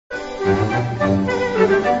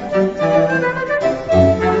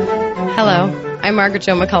Hello, I'm Margaret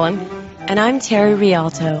Jo McCullen. And I'm Terry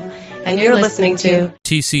Rialto. And you're listening to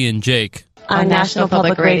TC and Jake on National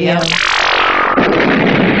Public Radio.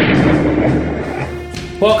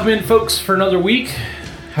 Welcome in, folks, for another week.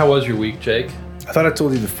 How was your week, Jake? I thought I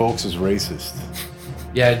told you the folks was racist.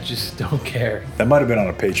 Yeah, I just don't care. That might have been on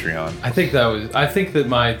a Patreon. I think that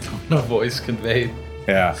my tone of voice conveyed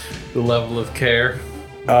Yeah. the level of care.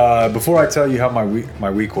 Before I tell you how my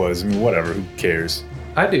week was, I mean, whatever, who cares?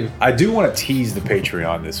 I do. I do want to tease the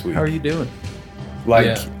Patreon this week. How are you doing? Like,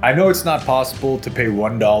 Yeah. I know it's not possible to pay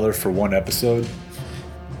 $1 for one episode.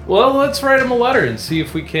 Well, let's write them a letter and see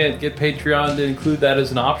if we can't get Patreon to include that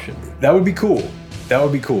as an option. That would be cool.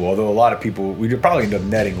 Although a lot of people, we'd probably end up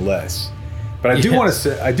netting less. But I do want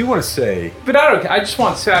to say. But I just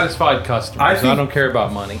want satisfied customers. I don't care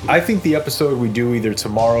about money. I think the episode we do either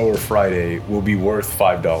tomorrow or Friday will be worth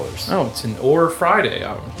 $5. Oh, it's an or Friday.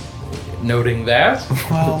 I'm noting that.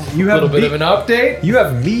 Well, you have a little bit of an update. You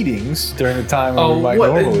have meetings during the time when we might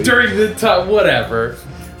normally. During the time, whatever.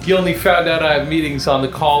 You only found out I have meetings on the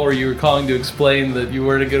call where you were calling to explain that you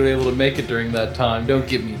weren't going to be able to make it during that time. Don't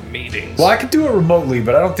give me meetings. Well, I could do it remotely,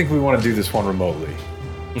 but I don't think we want to do this one remotely.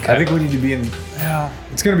 Okay. I think we need to be in. Yeah,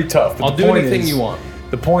 it's going to be tough. But I'll do anything you want.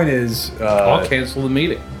 The point is, I'll cancel the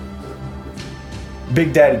meeting.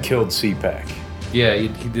 Big Daddy killed CPAC. Yeah, he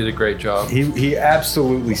did a great job. He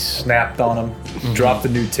absolutely snapped on him, dropped the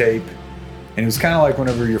new tape, and it was kind of like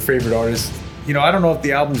whenever your favorite artist. You know, I don't know if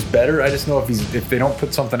the album's better. I just know if they don't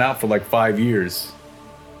put something out for like 5 years,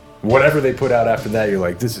 whatever they put out after that, you're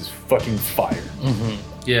like, this is fucking fire.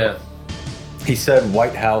 Mm-hmm. Yeah. He said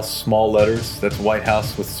White House, small letters. That's White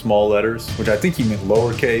House with small letters, which I think he meant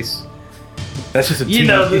lowercase. That's just a tease. You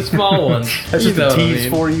know, the small ones. That's just a tease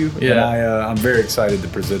for you. Yeah. And I'm very excited to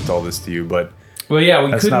present all this to you, but well, yeah,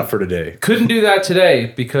 that's not for today. Couldn't do that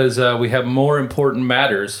today because we have more important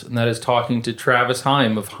matters, and that is talking to Travis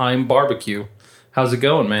Heim of Heim Barbecue. How's it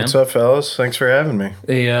going, man? What's up, fellas? Thanks for having me.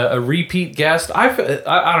 A repeat guest. I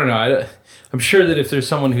don't know. I'm sure that if there's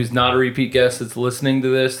someone who's not a repeat guest that's listening to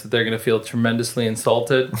this, that they're going to feel tremendously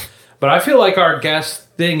insulted. But I feel like our guest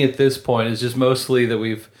thing at this point is just mostly that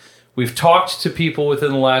we've talked to people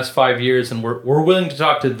within the last 5 years, and we're willing to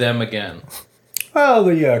talk to them again. Well,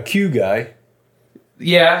 the Q guy.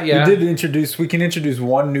 Yeah. We can introduce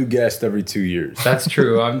one new guest every 2 years. That's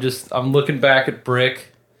true. I'm looking back at Brick.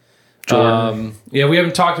 Jordan. Yeah, we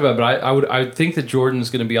haven't talked about it, but I would think that Jordan's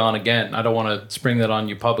going to be on again. I don't want to spring that on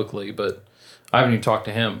you publicly, but I haven't even talked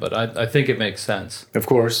to him, but I think it makes sense. Of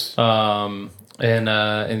course. And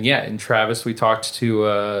Travis we talked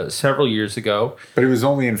to several years ago. But he was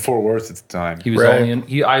only in Fort Worth at the time. He was only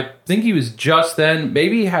in. I think he was just then.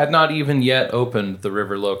 Maybe he had not even yet opened the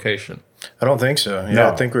River location. I don't think so. Yeah, No,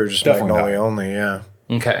 I think we were just definitely Magnolia not. only. Yeah.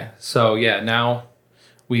 Okay, so yeah, now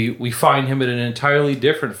we find him at an entirely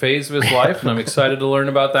different phase of his life, and I'm excited to learn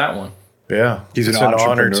about that one. Yeah, He's it's an an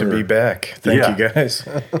honor to entrepreneur. be back. Thank you, guys.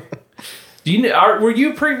 Were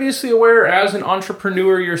you previously aware, as an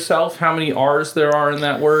entrepreneur yourself, how many R's there are in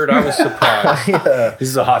that word? I was surprised. This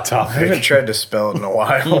is a hot topic. I haven't tried to spell it in a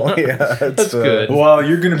while. Yeah, That's good. Well,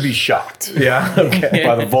 you're going to be shocked. Yeah. Okay.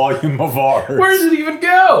 By the volume of R's. Where does it even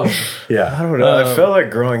go? Yeah. I don't know. I felt like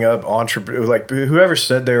growing up, like whoever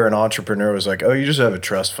said they were an entrepreneur was like, "Oh, you just have a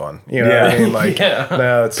trust fund." You know what I mean? Like,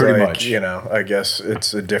 no, it's Pretty like, much. you know, I guess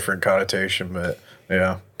it's a different connotation, but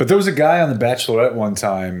yeah. But there was a guy on The Bachelorette one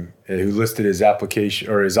time who listed his application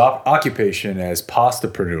or his occupation as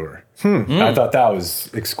pastapreneur. I thought that was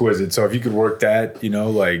exquisite. So if you could work that,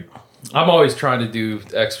 like... I'm always trying to do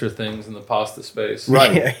extra things in the pasta space.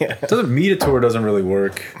 Right. Yeah. Mediator doesn't really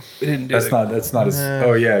work. We didn't do That's not as...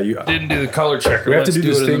 Oh, yeah. You didn't do the color checker. We have to Let's do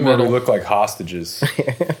this it in thing the where we middle. look like hostages.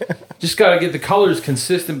 Just got to get the colors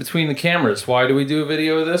consistent between the cameras. Why do we do a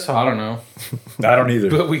video of this? I don't know. I don't either.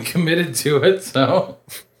 But we committed to it, so...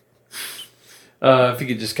 if you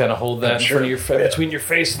could just kind of hold that in front of your between your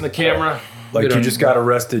face and the camera. Like you just got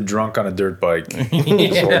arrested drunk on a dirt bike. Just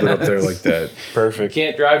hold it up there like that. Perfect.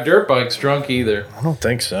 Can't drive dirt bikes drunk either. I don't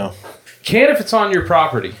think so. Can if it's on your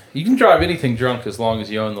property. You can drive anything drunk as long as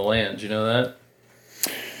you own the land. You know that?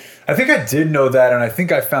 I think I did know that, and I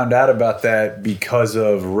think I found out about that because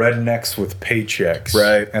of rednecks with paychecks.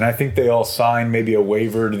 Right. And I think they all signed maybe a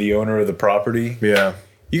waiver to the owner of the property. Yeah.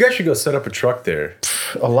 You guys should go set up a truck there.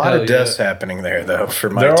 A lot Hell of deaths happening there, though, for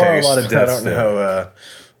my There taste. are a lot of deaths I don't there. know.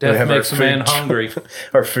 We Death have makes a our man food- hungry.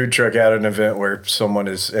 Our food truck at an event where someone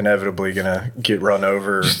is inevitably going to get run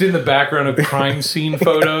over. Just in the background of crime scene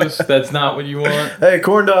photos. That's not what you want. Hey,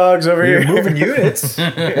 corn dogs over You're here. moving units.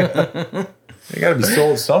 They got to be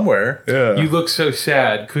sold somewhere. Yeah. You look so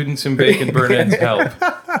sad. Couldn't some bacon burn ends help?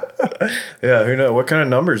 Yeah, who knows? What kind of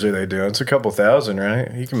numbers are they doing? It's a couple thousand,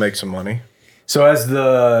 right? You can make some money. So as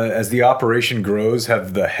the operation grows,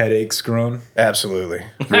 have the headaches grown? Absolutely.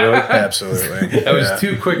 Really? Absolutely. That was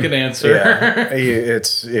too quick an answer. Yeah.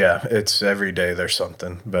 It's every day there's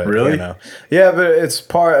something. But Really? you know. Yeah, but it's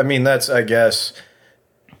part, I mean, that's, I guess,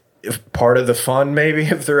 if part of the fun maybe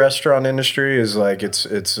of the restaurant industry is like it's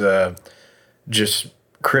just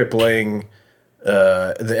crippling.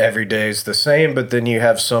 The everyday's the same, but then you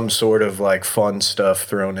have some sort of like fun stuff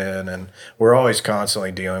thrown in, and we're always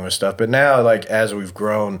constantly dealing with stuff. But now, like, as we've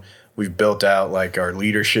grown, we've built out like our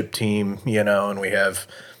leadership team, you know, and we have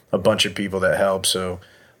a bunch of people that help. So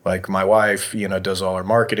like my wife, you know, does all our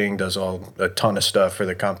marketing, does a ton of stuff for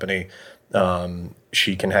the company.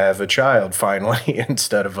 She can have a child finally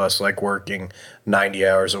instead of us like working 90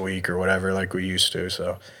 hours a week or whatever like we used to.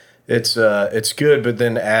 So it's good. But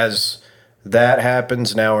then as that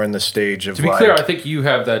happens, now we're in the stage of, To be like, clear, I think you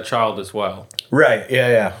have that child as well. right.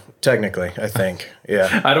 Yeah. Technically, I think.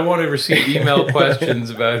 Yeah. I don't want to receive email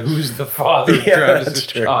questions about who's the father of Yeah, Travis's that's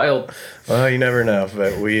true. child. Well, you never know,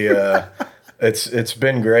 but we it's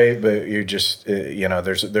been great, but you just you know,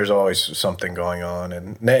 there's always something going on,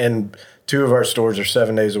 and 2 of our stores are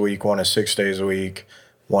 7 days a week, 1 is 6 days a week,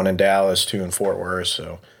 1 in Dallas, 2 in Fort Worth,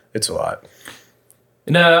 so it's a lot.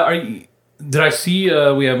 And did I see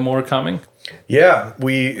we have more coming? Yeah,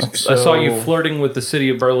 I saw you flirting with the city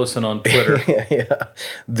of Burleson on Twitter. Yeah.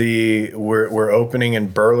 We're opening in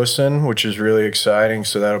Burleson, which is really exciting.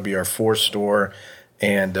 So that'll be our 4th store,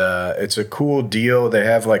 and it's a cool deal. They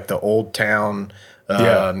have like the old town,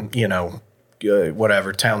 you know,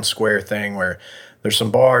 whatever town square thing where there's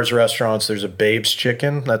some bars, restaurants. There's a Babe's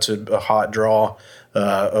Chicken. That's a hot draw.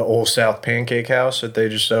 A Old South Pancake House that they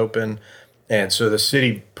just opened, and so the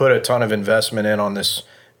city put a ton of investment in on this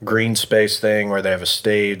green space thing where they have a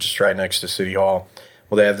stage just right next to City Hall.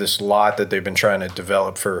 Well, they have this lot that they've been trying to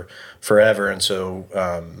develop for forever, and so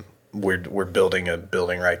we're building a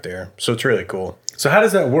building right there. So it's really cool. So how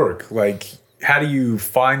does that work? Like, how do you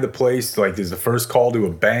find the place? Like, is the first call to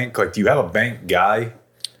a bank? Like, do you have a bank guy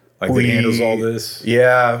that handles all this?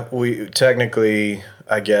 Yeah, we technically,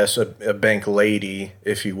 I guess, a bank lady,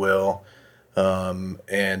 if you will. And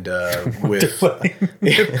with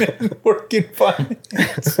working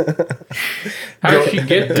finance. How did she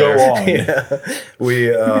get there? Go on. Yeah,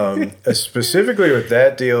 we specifically with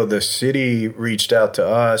that deal, the city reached out to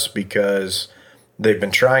us because they've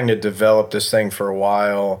been trying to develop this thing for a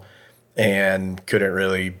while and couldn't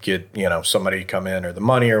really get, you know, somebody to come in or the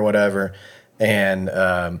money or whatever. And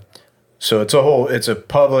so it's a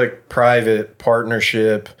public-private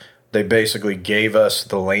partnership. They basically gave us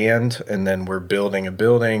the land, and then we're building a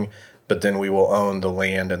building, but then we will own the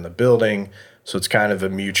land and the building. So it's kind of a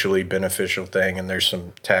mutually beneficial thing, and there's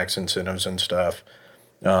some tax incentives and stuff.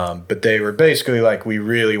 But they were basically like, we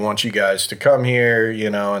really want you guys to come here, you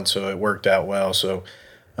know, and so it worked out well. So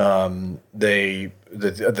the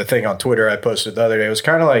thing on Twitter I posted the other day was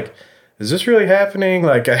kind of like, is this really happening?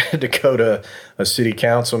 Like, I had to go to a city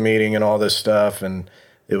council meeting and all this stuff, and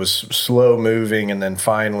it was slow moving, and then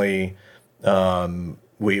finally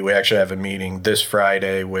we actually have a meeting this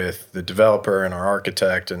Friday with the developer and our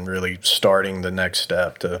architect and really starting the next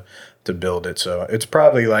step to build it. So it's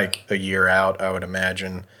probably like a year out, I would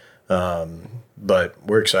imagine, but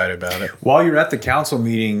we're excited about it. While you're at the council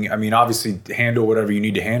meeting, I mean, obviously handle whatever you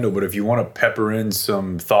need to handle, but if you want to pepper in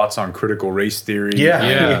some thoughts on critical race theory,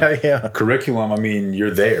 Yeah. curriculum, I mean, you're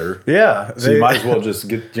there. Yeah. So you might as well just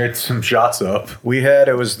get some shots up.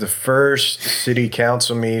 It was the first city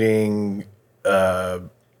council meeting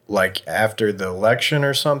like after the election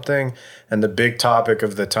or something, and the big topic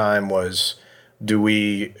of the time was, do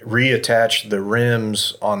we reattach the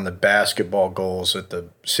rims on the basketball goals at the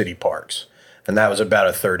city parks? And that was about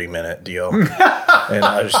a 30-minute deal. And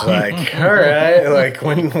I was like, all right, like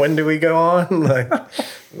when do we go on? Like,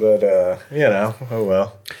 but you know, oh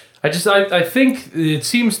well. I think it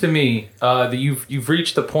seems to me that you've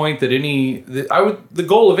reached the point that the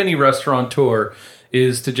goal of any restaurateur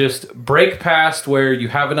is to just break past where you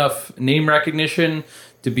have enough name recognition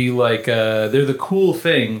to be like they're the cool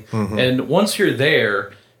thing, and once you're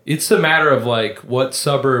there, it's a matter of like what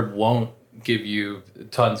suburb won't give you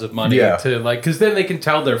tons of money to like, because then they can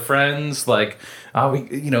tell their friends like,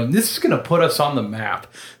 this is going to put us on the map.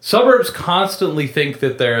 Suburbs constantly think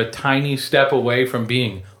that they're a tiny step away from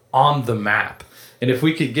being on the map, and if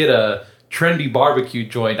we could get a trendy barbecue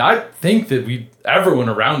joint, I think that everyone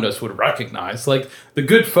around us would recognize. Like, the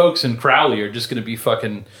good folks in Crowley are just going to be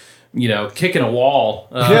fucking kicking a wall.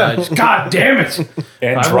 Yeah. Just, God damn it!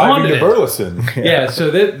 And I driving wanted to it. Burleson. Yeah, so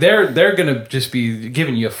they're gonna just be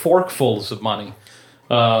giving you forkfuls of money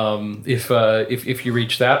if you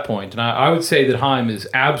reach that point. And I would say that Heim is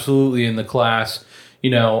absolutely in the class. I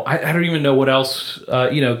don't even know what else.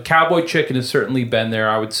 Cowboy Chicken has certainly been there.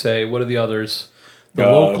 I would say. What are the others? The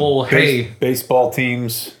local baseball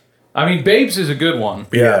teams. I mean, Babes is a good one.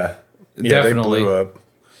 Yeah. Definitely. They blew up.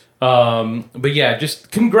 But yeah,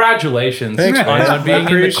 just congratulations on being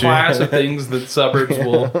in the class of things that suburbs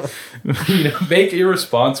will, make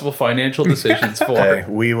irresponsible financial decisions for. Hey,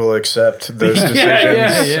 we will accept those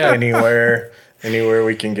decisions anywhere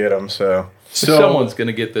we can get them. So someone's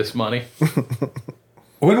gonna get this money.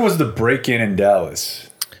 When was the break-in in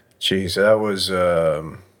Dallas? Jeez, that was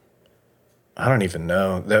I don't even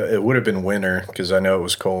know. It would have been winter because I know it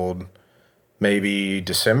was cold. Maybe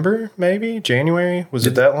December, maybe January. Was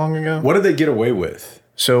it that long ago? What did they get away with?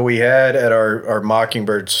 So we had at our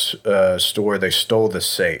Mockingbird's store, they stole the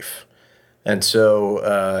safe. And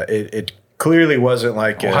so it clearly wasn't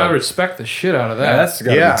like... I respect the shit out of that. That's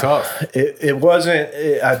got to be tough. It wasn't...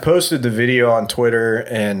 I posted the video on Twitter,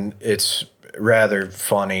 and it's rather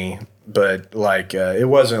funny, but it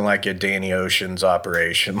wasn't like a Danny Ocean's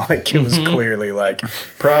operation. Like, it was clearly like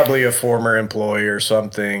probably a former employee or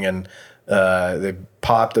something, and... they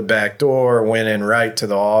popped the back door, went in right to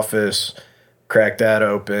the office, cracked that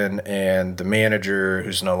open, and the manager,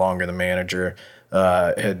 who's no longer the manager,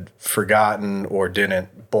 had forgotten or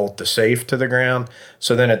didn't bolt the safe to the ground.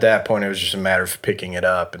 So then at that point, it was just a matter of picking it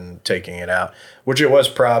up and taking it out, which it was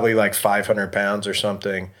probably like 500 pounds or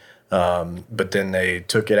something. But then they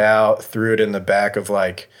took it out, threw it in the back of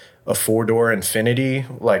like a 4-door Infiniti,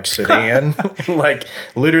 like sedan, like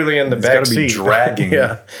literally in the back seat. Dragging.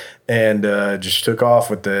 Yeah. And just took off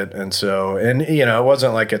with it. And so, it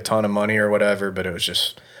wasn't like a ton of money or whatever, but it was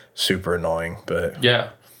just super annoying. But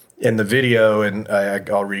yeah, in the video, and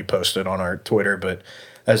I'll repost it on our Twitter, but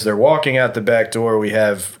as they're walking out the back door, we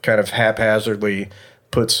have kind of haphazardly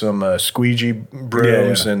put some squeegee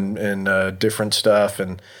brooms and different stuff.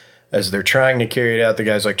 And as they're trying to carry it out, the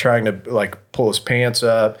guy's like trying to like pull his pants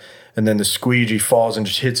up. And then the squeegee falls and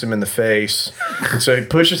just hits him in the face. So he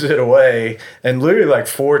pushes it away. And literally like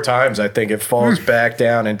 4 times, I think, it falls back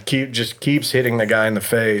down and just keeps hitting the guy in the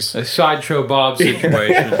face. A Sideshow Bob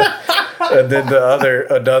situation. And then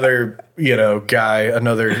another guy,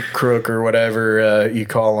 another crook or whatever you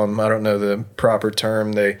call him. I don't know the proper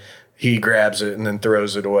term. He grabs it and then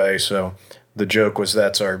throws it away. So the joke was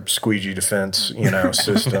that's our squeegee defense,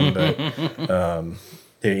 system. But...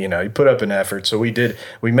 he put up an effort. So we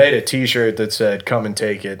made a T-shirt that said "Come and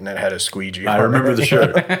take it," and it had a squeegee. I remember the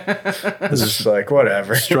shirt. It's just like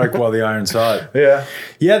whatever. Strike while the iron's hot. Yeah,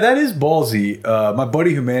 yeah, that is ballsy. My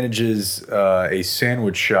buddy who manages a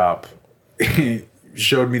sandwich shop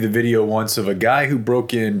showed me the video once of a guy who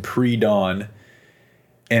broke in pre-dawn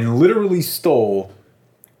and literally stole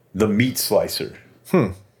the meat slicer,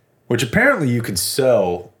 which apparently you could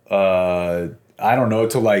sell. I don't know,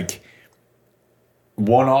 to like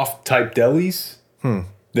one-off type delis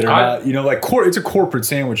that are not, like it's a corporate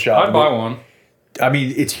sandwich shop. I'd buy one. I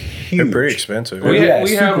mean, it's huge. They're pretty expensive. We Yeah,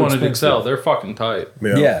 we have super one at expensive. Excel. They're fucking tight.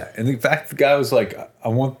 Yeah, and in fact, the guy was like, "I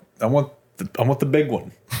want the big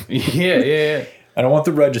one. Yeah. I don't want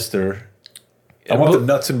the register. I want the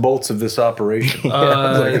nuts and bolts of this operation."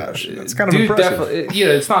 I was like, gosh, that's kind of impressive. Definitely,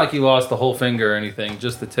 it's not like you lost the whole finger or anything.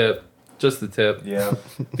 Just the tip. Yeah.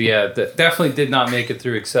 But yeah, definitely did not make it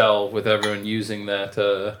through Excel with everyone using that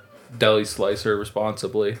deli slicer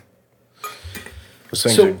responsibly. Those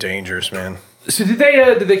things are dangerous, man. So did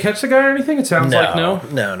they catch the guy or anything? It sounds like no.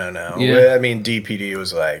 No. Yeah. I mean, DPD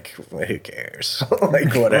was like, who cares?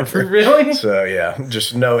 Like, whatever. Really? So, yeah,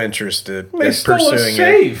 just no interest in They stole a pursuing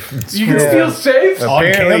it. safe. You can steal safes?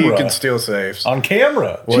 Apparently, you camera. can steal safes. On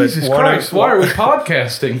camera. Jesus Christ, why are we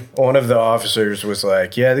podcasting? One of the officers was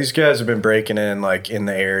like, yeah, these guys have been breaking in, like, in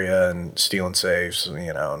the area and stealing safes, and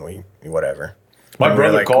we whatever. My And we're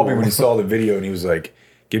brother like, called me cool. when he saw the video, and he was like,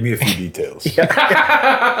 "Give me a few details."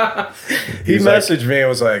 He messaged me and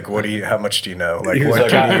was like, how much do you know? Like, He was what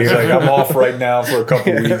like, can you he's like, "I'm off right now for a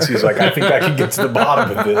couple weeks." He's like, "I think I can get to the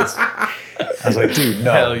bottom of this." I was like, "Dude,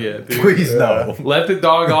 no, Hell yeah, dude. please no, Let the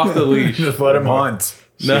dog off the leash. just let him hunt."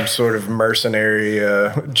 some sort of mercenary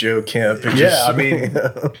Joe Kemp. Yeah, I mean,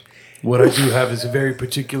 What I do have is a very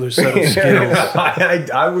particular set of skills.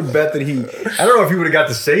 I would bet that I don't know if he would have got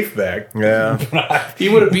the safe back. Yeah. He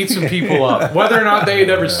would have beat some people up. Whether or not they had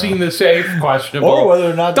ever seen the safe, questionable. Or whether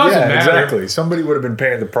or not, doesn't matter. Exactly. Somebody would have been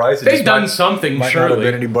paying the price. They've done something, might surely. not have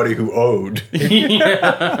been anybody who owed.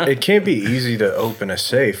 It can't be easy to open a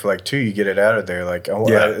safe. Like, too, you get it out of there. Like,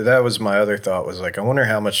 that was my other thought was like, I wonder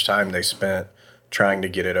how much time they spent trying to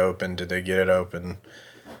get it open. Did they get it open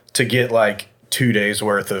to get like 2 days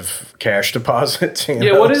worth of cash deposits?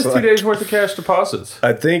 Yeah, what is 2 days worth of cash deposits?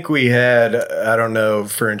 I think we had, I don't know,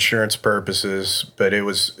 for insurance purposes, but it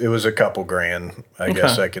was a couple grand, I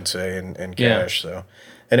guess I could say, in cash. So,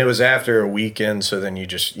 and it was after a weekend, so then you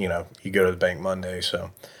just, you go to the bank Monday.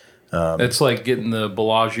 So It's like getting the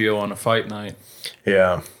Bellagio on a fight night.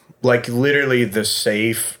 yeah, like literally the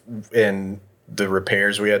safe and the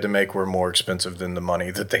repairs we had to make were more expensive than the money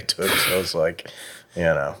that they took. So I was like,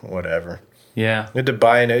 whatever. Yeah.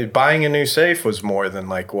 Buying a new safe was more than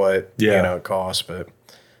like what it cost, but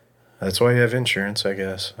that's why you have insurance, I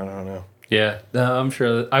guess. I don't know. Yeah, I'm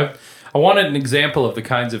sure that I wanted an example of the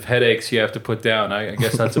kinds of headaches you have to put down. I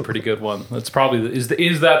guess that's a pretty good one. That's probably is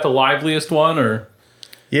that the liveliest one, or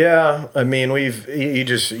Yeah, I mean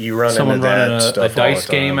you run someone into that running stuff a all the dice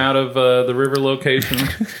time. game out of the river location?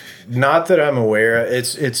 Not that I'm aware.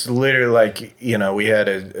 It's literally like, we had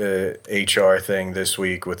a HR thing this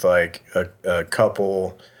week with like a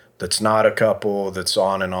couple that's not a couple that's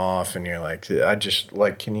on and off, and you're like, I just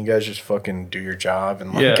like, can you guys just fucking do your job?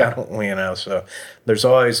 And like, I don't, so there's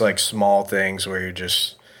always like small things where you're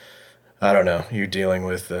just, I don't know, you're dealing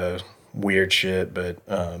with weird shit, but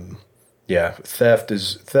theft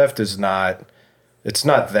is not, it's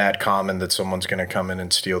not that common that someone's going to come in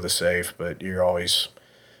and steal the safe, but you're always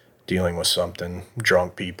dealing with something,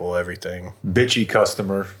 drunk people, everything. Bitchy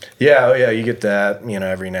customer. Yeah, you get that,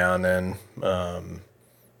 every now and then.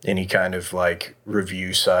 Any kind of like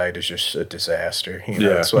review site is just a disaster.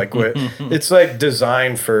 It's like it's like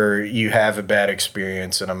designed for you have a bad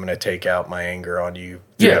experience and I'm going to take out my anger on you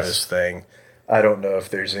through this thing. I don't know if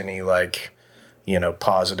there's any like,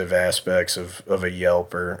 positive aspects of a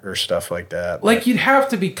Yelp or stuff like that. Like, you'd have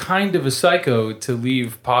to be kind of a psycho to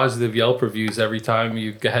leave positive Yelp reviews every time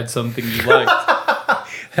you had something you liked.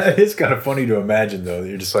 It's kind of funny to imagine, though.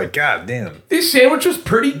 You're just like, God damn. This sandwich was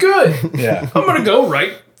pretty good. Yeah. I'm going to go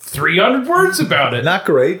write 300 words about it. Not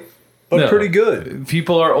great, but No. pretty good.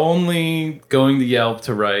 People are only going to Yelp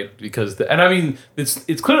to write because, and I mean,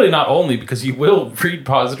 it's clearly not only because you will read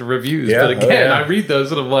positive reviews. Yeah. But again, Oh, yeah. I read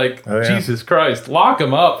those and I'm like, Oh, yeah. Jesus Christ, lock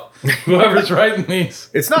them up. Whoever's writing these.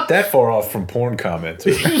 It's not that far off from porn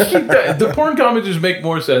commenters. The porn commenters make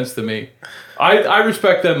more sense to me. I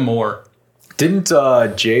respect them more. Didn't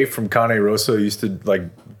Jay from Cane Rosso used to like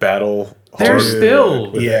battle? They're hard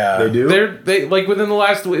still, with Yeah. They do. they like within the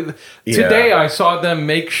last today I saw them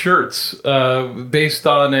make shirts based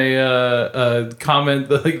on a comment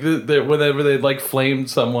like whenever they like flamed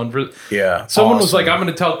someone for someone was like, I'm going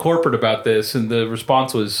to tell corporate about this, and the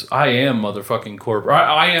response was, I am motherfucking corporate.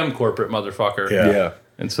 I am corporate mother,fucker. Yeah.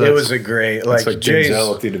 And so it was a great It's like Jay's.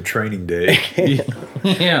 Denzel at the end of Training Day.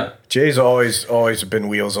 yeah. Jay's always been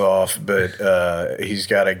wheels off, but he's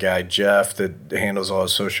got a guy, Jeff, that handles all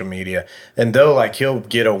his social media. And though like he'll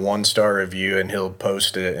get a 1-star review and he'll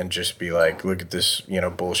post it and just be like, look at this,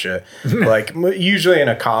 bullshit. Like usually in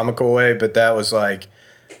a comical way, but that was like,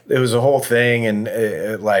 it was a whole thing.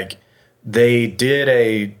 And like they did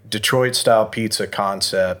a Detroit style pizza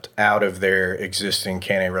concept out of their existing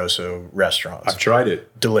Cane Rosso restaurants. I've tried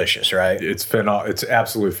it. Delicious, right? It's It's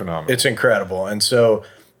absolutely phenomenal. It's incredible. And so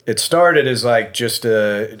it started as like just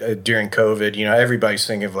during COVID, everybody's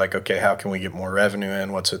thinking of like, okay, how can we get more revenue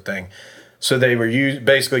in? What's the thing? So they were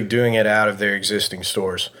basically doing it out of their existing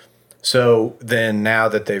stores. So then now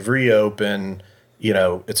that they've reopened,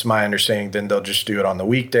 it's my understanding then they'll just do it on the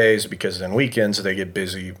weekdays because then weekends they get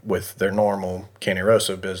busy with their normal Cane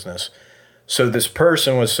Rosso business. So this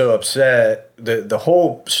person was so upset. The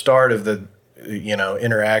whole start of the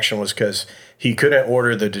interaction was because he couldn't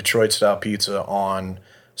order the Detroit style pizza on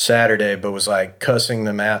Saturday, but was like cussing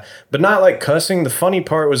them out, but not like cussing. The funny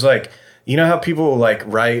part was like, how people like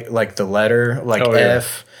write like the letter like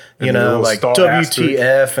F, like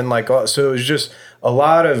WTF and like all, so it was just a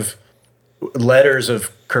lot of letters of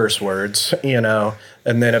curse words, and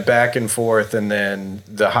then a back and forth, and then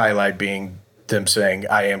the highlight being them saying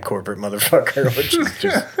I am corporate motherfucker, which is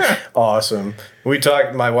just awesome.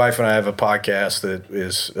 My wife and I have a podcast that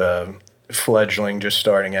is fledgling, just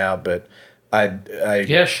starting out, but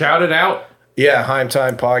I shout it out. Yeah, Heim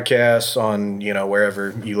Time Podcasts on,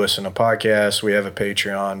 wherever you listen to podcasts. We have a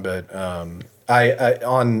Patreon, but I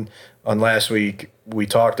on last week we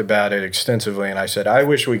talked about it extensively, and I said, I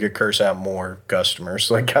wish we could curse out more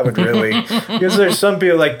customers. Like, I would really, because there's some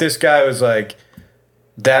people, like, this guy was like,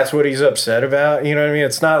 that's what he's upset about. You know what I mean?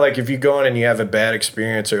 It's not like if you go in and you have a bad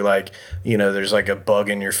experience or, like, you know, there's like a bug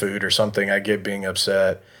in your food or something, I get being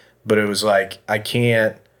upset. But it was like, I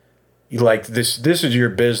can't, like, this is your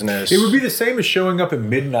business. It would be the same as showing up at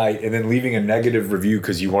midnight and then leaving a negative review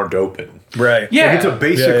because you weren't open. Right. Yeah. Like, it's a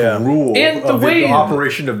basic rule and of the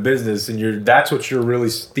operation of business, and that's what you're really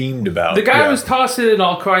steamed about. The guy was tossing in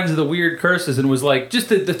all kinds of the weird curses and was like, just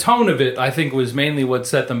the tone of it, I think, was mainly what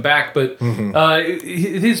set them back. But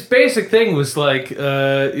his basic thing was like,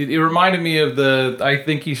 it reminded me of I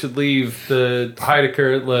think you should leave the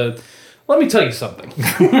Heidecker. Let me tell you something.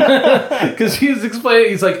 Because he's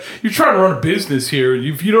explaining, he's like, you're trying to run a business here.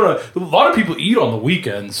 If you don't, a lot of people eat on the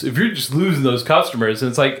weekends. If you're just losing those customers, and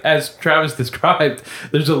it's like, as Travis described,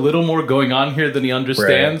 there's a little more going on here than he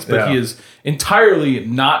understands, but he has entirely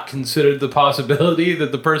not considered the possibility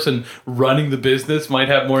that the person running the business might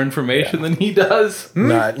have more information than he does.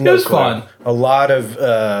 It was fun. A lot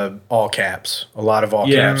of all caps. A lot of all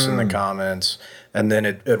caps in the comments. And then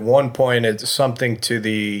at one point, it's something to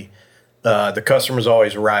the customer's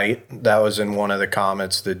always right. That was in one of the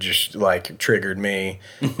comments that just like triggered me.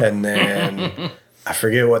 And then I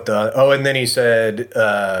forget what and then he said,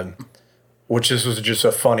 which this was just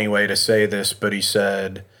a funny way to say this, but he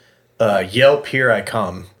said, Yelp, here I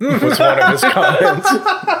come, was one of his comments.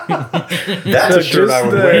 That's a shirt I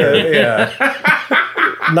would wear. Yeah.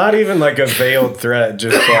 Not even like a veiled threat,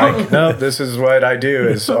 just like, no, this is what I do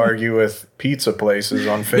is argue with pizza places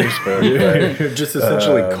on Facebook. But, just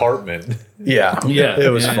essentially Cartman. Yeah. It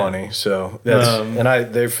was funny. So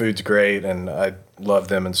that's, their food's great and I love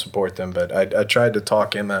them and support them. But I tried to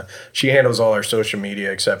talk Emma. She handles all our social media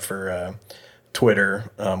except for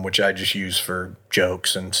Twitter, which I just use for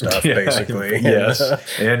jokes and stuff, basically. Yes.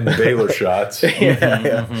 And Baylor shots.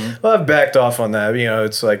 Well, I've backed off on that. You know,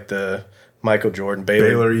 it's like the Michael Jordan,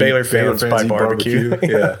 Baylor fans by barbecue.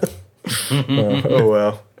 Yeah. Oh,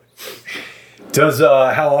 well.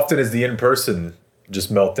 How often is the in-person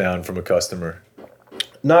just meltdown from a customer?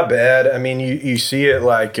 Not bad. I mean, you see it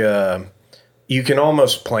like you can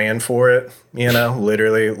almost plan for it, you know,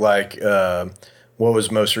 literally. Like what was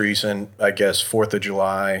most recent, I guess, 4th of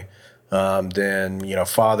July, then, you know,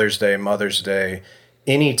 Father's Day, Mother's Day,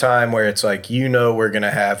 any time where it's like, you know, we're going to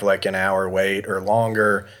have like an hour wait or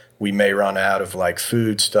longer. We may run out of like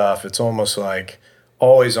food stuff. It's almost like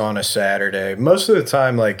always on a Saturday. Most of the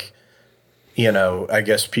time, like, you know, I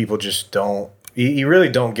guess people just don't, you really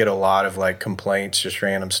don't get a lot of like complaints, just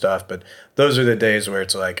random stuff. But those are the days where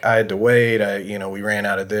it's like, I had to wait. We ran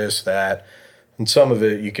out of this, that. And some of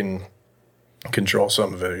it you can control,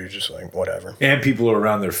 some of it you're just like, whatever. And people are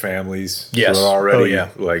around their families. Yes. So already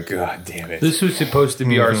like, God damn it. This was supposed to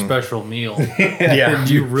be our special meal. Yeah. And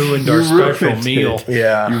you ruined our special meal.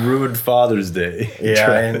 Yeah. You ruined Father's Day.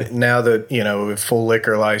 Yeah. And now that, you know, with full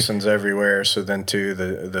liquor license everywhere, so then too,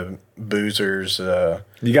 the boozers.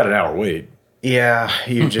 You got an hour wait. Yeah.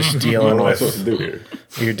 You're just dealing What am I supposed to with. do here?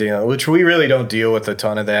 You're dealing, which we really don't deal with a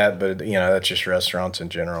ton of that, but, you know, that's just restaurants in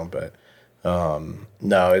general. But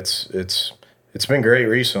no, it's been great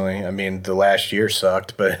recently. I mean, the last year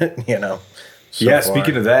sucked, but, you know.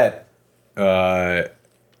 Speaking of that,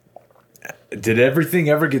 did everything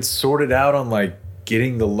ever get sorted out on, like,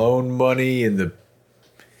 getting the loan money and the...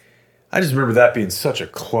 I just remember that being such a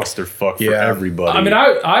clusterfuck for everybody. I mean,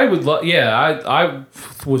 I would love... I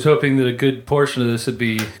was hoping that a good portion of this would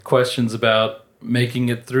be questions about making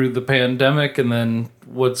it through the pandemic and then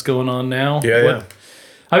what's going on now. Yeah.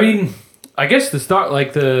 I mean... I guess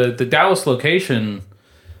the Dallas location,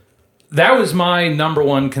 that was my number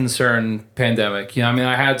one concern pandemic. You know, I mean,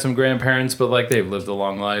 I had some grandparents, but like they've lived a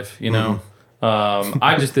long life, you know.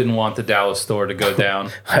 I just didn't want the Dallas store to go down.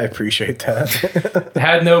 I appreciate that. It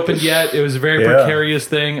hadn't opened yet. It was a very precarious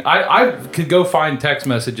thing. I could go find text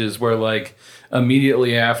messages where like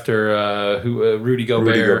immediately after Rudy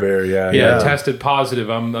Gobert, tested positive.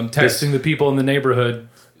 I'm texting the people in the neighborhood.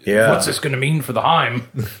 Yeah. What's this going to mean for the Heim?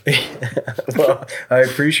 Well, I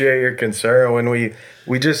appreciate your concern. When we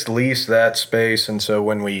just leased that space, and so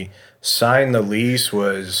when we signed the lease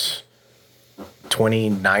was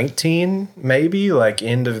 2019, maybe, like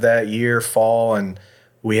end of that year, fall, and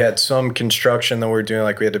we had some construction that we're doing,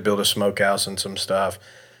 like we had to build a smokehouse and some stuff.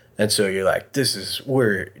 And so you're like,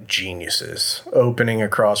 we're geniuses. Opening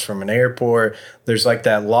across from an airport. There's like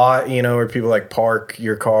that lot, you know, where people like park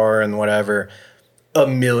your car and whatever.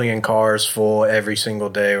 1 million cars full every single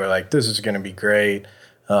day. We're like, this is going to be great.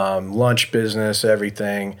 Lunch business,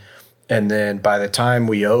 everything. And then by the time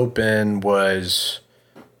we open was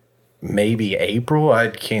maybe April. I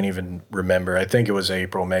can't even remember. I think it was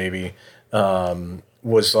April, maybe.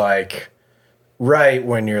 Was like right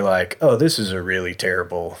when you're like, oh, this is a really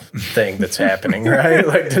terrible thing that's happening, right?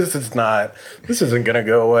 Like this isn't going to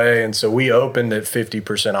go away. And so we opened at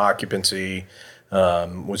 50% occupancy,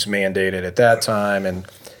 was mandated at that time. And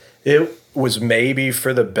it was maybe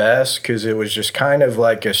for the best because it was just kind of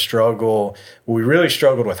like a struggle. We really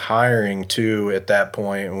struggled with hiring too at that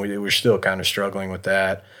point, and we were still kind of struggling with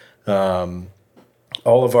that.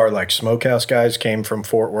 All of our like smokehouse guys came from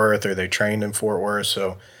Fort Worth, or they trained in Fort Worth,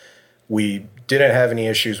 so we didn't have any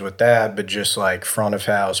issues with that. But just like front of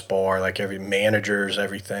house, bar, like every managers,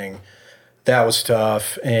 everything, that was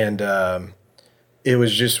tough. And it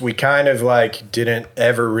was just, we kind of like didn't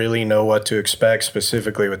ever really know what to expect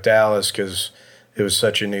specifically with Dallas because it was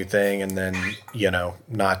such a new thing. And then,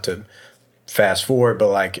 not to fast forward, but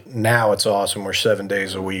like now it's awesome. We're 7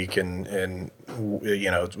 days a week and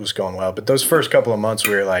it was going well. But those first couple of months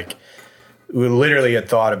we were like, we literally had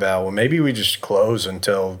thought about, well, maybe we just close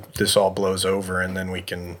until this all blows over and then we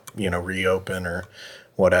can, reopen or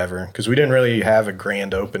whatever. Because we didn't really have a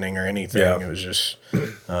grand opening or anything. Yeah. It was just,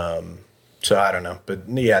 so I don't know. But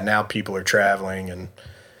yeah, now people are traveling and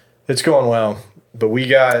it's going well. But we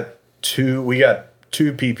got two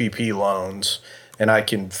PPP loans. And I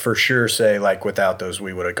can for sure say, like, without those,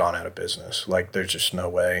 we would have gone out of business. Like, there's just no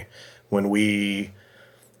way. I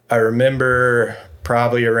remember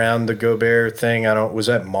probably around the Gobert thing, was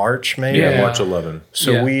that March maybe? Yeah, March 11.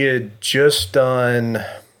 So we had just done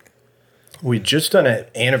an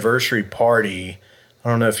anniversary party. I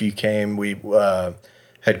don't know if you came. We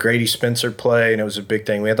had Grady Spencer play, and it was a big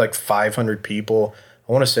thing. We had like 500 people.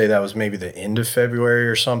 I want to say that was maybe the end of February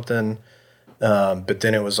or something. But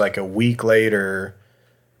then it was like a week later,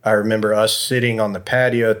 I remember us sitting on the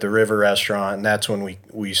patio at the River Restaurant, and that's when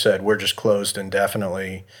we said we're just closed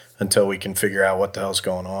indefinitely until we can figure out what the hell's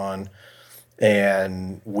going on.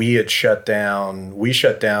 And we had shut down,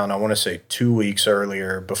 I want to say 2 weeks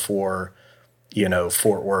earlier before,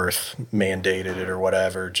 Fort Worth mandated it or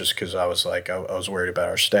whatever, just because I was like, I was worried about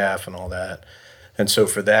our staff and all that. And so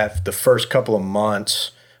for that, the first couple of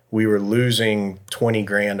months, we were losing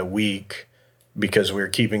 $20,000 a week because we were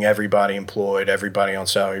keeping everybody employed, everybody on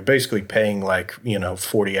salary, basically paying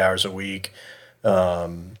 40 hours a week.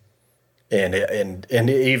 And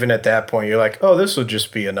even at that point, you're like, oh, this will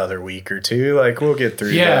just be another week or two. Like, we'll get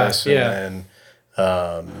through this. And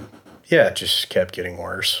then, it just kept getting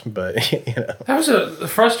worse. But, That was a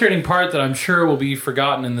frustrating part that I'm sure will be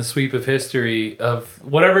forgotten in the sweep of history of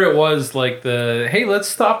whatever it was, like hey, let's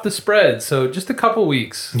stop the spread. So just a couple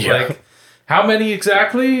weeks. Yeah. Like, how many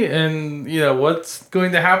exactly? And, what's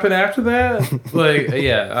going to happen after that?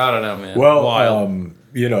 I don't know, man. Well, Wild.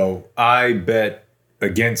 I bet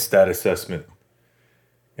against that assessment.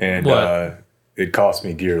 And it cost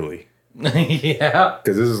me dearly. Yeah.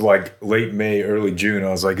 Because this is like late May, early June. I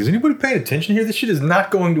was like, is anybody paying attention here? This shit is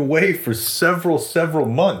not going away for several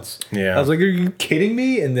months. Yeah. I was like, are you kidding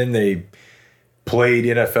me? And then they played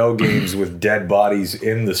NFL games with dead bodies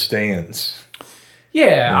in the stands.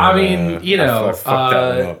 Yeah, I mean, I fucked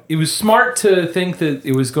that one up. it was smart to think that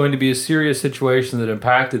it was going to be a serious situation that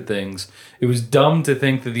impacted things. It was dumb to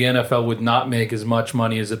think that the NFL would not make as much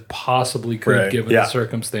money as it possibly could given the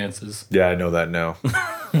circumstances. Yeah, I know that now.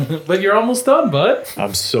 But you're almost done, bud.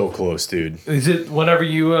 I'm so close, dude. Is it whenever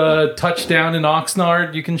you touch down in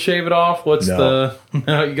Oxnard, you can shave it off? You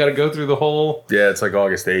got to go through the whole... Yeah, it's like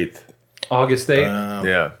August 8th. August 8th?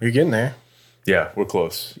 Yeah. you're getting there. Yeah, we're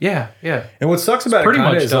close. Yeah. And what sucks about it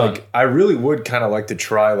kind of is done. like I really would kind of like to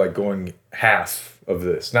try like going half of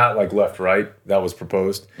this, not like left right. That was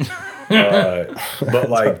proposed, but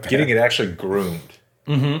like getting it actually groomed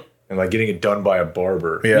and like getting it done by a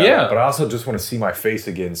barber. Yeah. But I also just want to see my face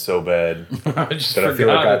again so bad I just that I feel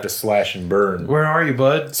like I have to slash and burn. Where are you,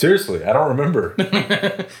 bud? Seriously, I don't remember.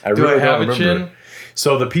 I really don't remember. Chin?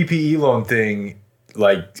 So the PPE loan thing.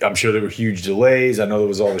 Like, I'm sure there were huge delays. I know there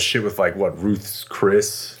was all this shit with, Ruth's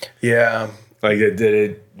Chris. Yeah. Like,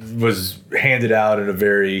 it was handed out in a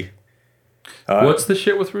very... What's the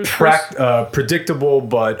shit with Ruth's Chris? Predictable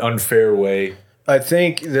but unfair way. I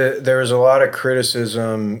think that there was a lot of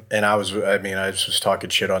criticism, and I was just talking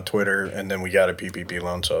shit on Twitter, and then we got a PPP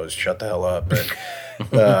loan, so I was shut the hell up. But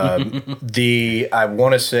I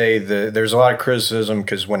want to say there's a lot of criticism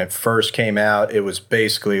because when it first came out, it was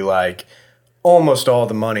basically like... almost all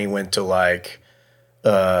the money went to Olive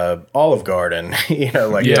Garden,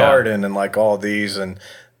 Darden and all these and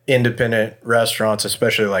independent restaurants,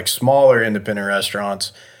 especially smaller independent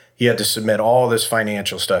restaurants. You had to submit all this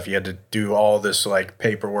financial stuff. You had to do all this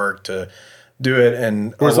paperwork to do it.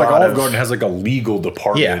 And Whereas like Olive Garden has like a legal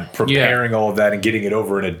department Yeah. preparing all of that and getting it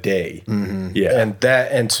over in a day. Yeah.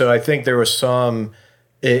 and so I think there was some.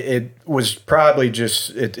 It was probably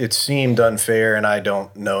just it seemed unfair, and I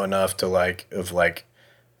don't know enough to like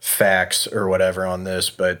facts or whatever on this,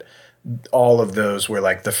 but all of those were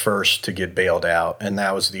like the first to get bailed out, and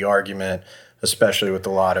that was the argument, especially with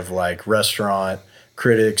a lot of like restaurant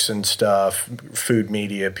critics and stuff, food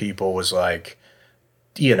media people was like,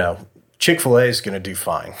 Chick-fil-A is going to do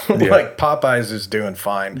fine. Like Popeyes is doing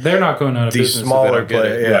fine. They're not going out of These business. smaller if they don't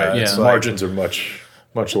get it. players, Right. it's Yeah. like- Margins are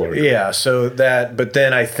much lower. Yeah, so but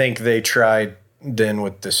then I think they tried then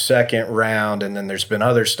with the second round, and then there's been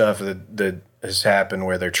other stuff that has happened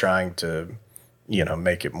where they're trying to,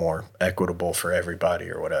 make it more equitable for everybody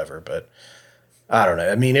or whatever. But I don't know.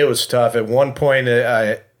 I mean, it was tough. At one point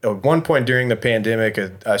during the pandemic,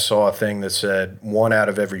 I saw a thing that said 1 out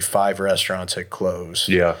of every 5 restaurants had closed.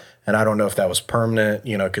 Yeah. And I don't know if that was permanent,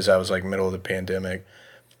 because I was like middle of the pandemic.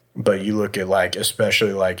 But you look at like,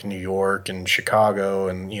 especially like New York and Chicago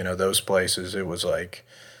and, those places, it was like,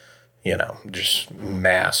 just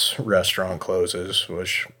mass restaurant closes,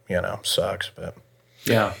 which, sucks. But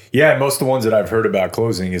Yeah. Yeah, most of the ones that I've heard about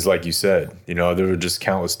closing is like you said. There were just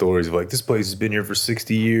countless stories of like, this place has been here for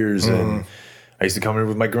 60 years and I used to come here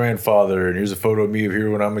with my grandfather and here's a photo of me here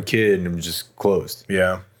when I'm a kid and it was just closed.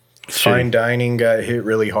 yeah. Fine dining got hit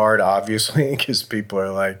really hard, obviously, because people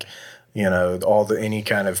are like, any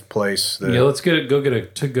kind of place that. Yeah, let's go get a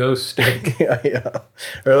to-go steak. Yeah.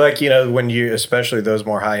 Or like, when you, especially those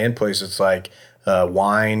more high end places, it's like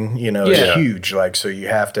wine, Yeah. is huge. Like, so you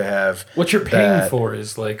have to have. What you're paying that. for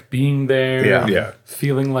is like being there, Yeah.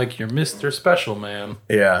 feeling like you're Mr. Special Man.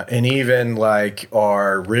 Yeah. And even like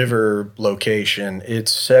our river location,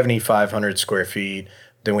 it's 7,500 square feet.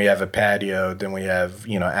 Then we have a patio. Then we have,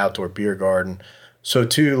 outdoor beer garden. So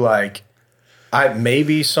too, like,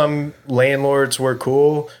 maybe some landlords were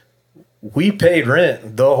cool. We paid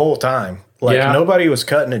rent the whole time. Like nobody was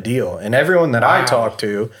cutting a deal. And everyone that I talked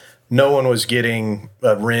to, no one was getting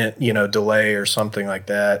a rent, delay or something like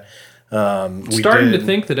that. Starting to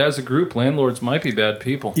think that as a group, landlords might be bad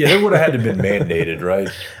people. Yeah, it would have had to been mandated, right?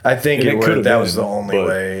 I think And it could have that was been, the only but-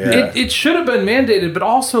 way. Yeah. It should have been mandated, but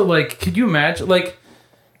also, like, could you imagine, like,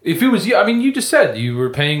 if it was you, I mean, you just said you were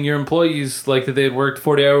paying your employees like that they had worked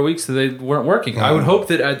 40-hour weeks so they weren't working. I would hope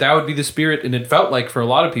that that would be the spirit, and it felt like for a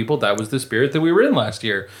lot of people that was the spirit that we were in last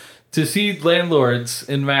year. To see landlords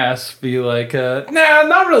in mass be like, nah,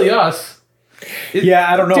 not really us.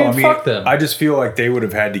 Yeah, I don't know. Dude, I mean, fuck them. I just feel like they would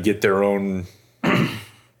have had to get their own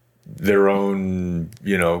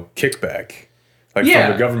kickback. Like Yeah.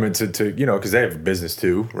 from the government to because they have a business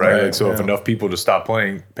too, right? Right, Like, so if yeah. enough people to stop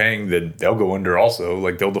paying, then they'll go under also.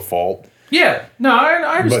 Like they'll default. Yeah, no,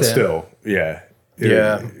 I understand. But still, yeah.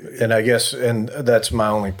 Yeah, and I guess, and that's my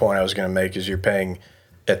only point I was going to make is you're paying,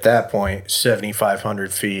 at that point,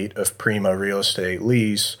 7,500 feet of primo real estate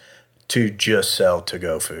lease to just sell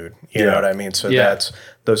to-go food. You know Yeah. what I mean? So Yeah. that's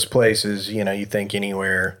those places, you think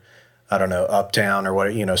anywhere, I don't know, uptown or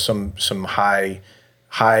what, some high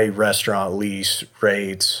restaurant lease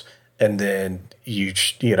rates, and then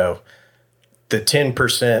the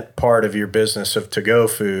 10% part of your business of to-go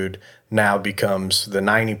food now becomes the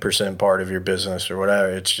 90% part of your business or whatever.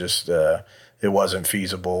 It's just it wasn't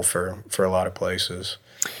feasible for a lot of places.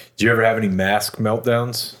 Do you ever have any mask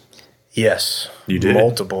meltdowns? Yes, You did?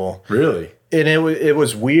 multiple, Really? and it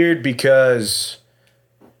was weird because,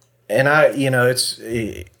 and I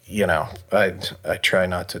try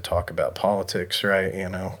not to talk about politics, right?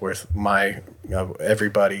 With my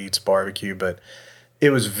everybody eats barbecue, but it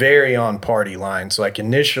was very on party lines. Like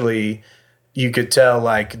initially, you could tell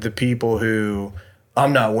like the people who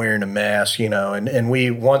I'm not wearing a mask, and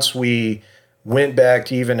once we went back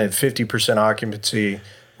to even at 50% occupancy,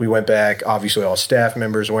 we went back, obviously all staff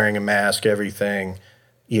members wearing a mask, everything,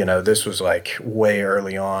 this was like way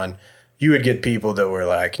early on. You would get people that were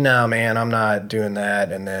like, no, man, I'm not doing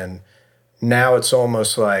that. And then now it's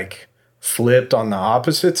almost like flipped on the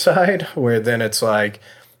opposite side, where then it's like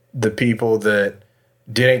the people that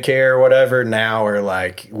didn't care or whatever now are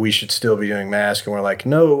like, we should still be doing masks. And we're like,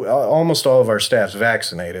 no, almost all of our staff's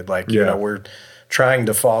vaccinated. Like, we're trying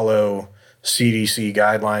to follow CDC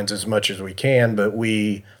guidelines as much as we can. But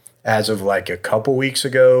we, as of like a couple weeks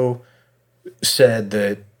ago, said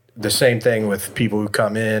that the same thing with people who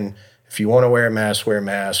come in. If you want to wear a mask, wear a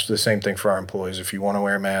mask. The same thing for our employees. If you want to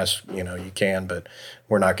wear a mask, you can, but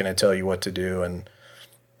we're not going to tell you what to do. And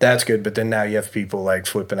that's good. But then now you have people like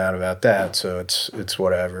flipping out about that. So it's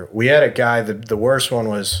whatever. We had a guy, the worst one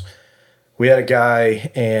was, we had a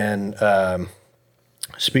guy, and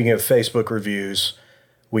speaking of Facebook reviews,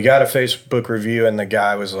 we got a Facebook review, and the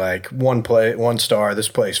guy was like, one star, this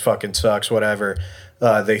place fucking sucks, whatever.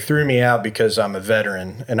 They threw me out because I'm a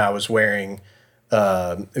veteran, and I was wearing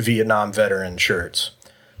Vietnam veteran shirts.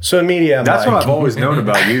 So immediately, That's what I've always known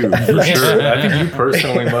about you, for sure. I think you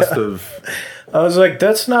personally must have. I was like,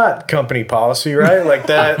 that's not company policy, right? Like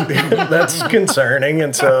that's concerning.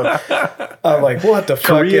 And so I'm like, what the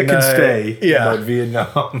fuck? Korea can stay. Yeah. But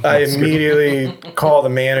Vietnam. I immediately call the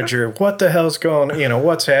manager. What the hell's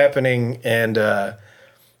what's happening? And and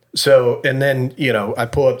then, I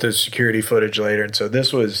pull up the security footage later. And so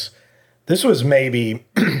this was maybe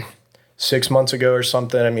 6 months ago or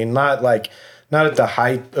something. I mean, not at the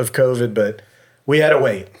height of COVID, but we had to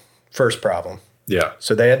wait. First problem. Yeah.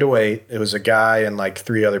 So they had to wait. It was a guy and like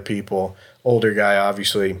 3 other people, older guy,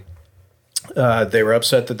 obviously. They were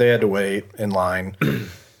upset that they had to wait in line.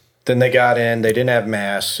 Then they got in. They didn't have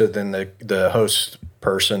masks. So then the host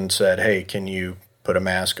person said, hey, can you put a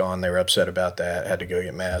mask on? They were upset about that. Had to go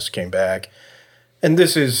get masks. Came back. And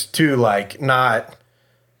this is too, not...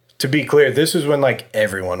 To be clear, this is when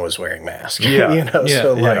everyone was wearing masks.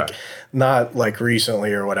 Yeah. Not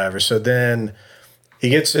recently or whatever. So then...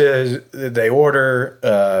 they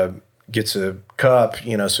order, gets a cup,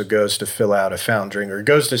 so goes to fill out a fountain drink, or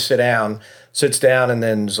goes to sit down, sits down, and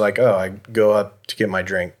then is like, oh, I go up to get my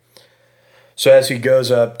drink. So as he goes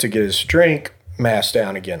up to get his drink, mask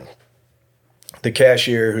down again. The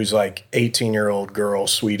cashier, who's 18-year-old girl,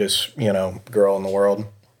 sweetest, girl in the world,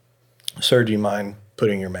 sir, do you mind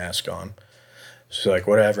putting your mask on? She's like,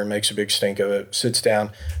 whatever, makes a big stink of it, sits down.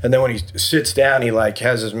 And then when he sits down, he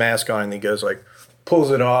has his mask on, and he goes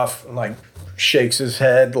pulls it off and shakes his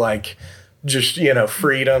head just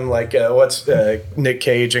freedom, what's Nick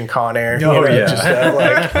Cage and Con Air,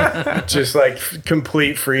 just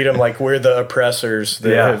complete freedom, we're the oppressors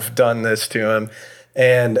that have done this to him.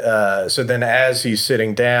 And so then as he's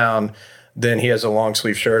sitting down, then he has a long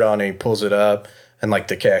sleeve shirt on and he pulls it up, and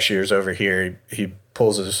the cashier's over here, he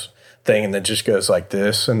pulls his thing and then just goes like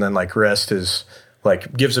this, and then rest his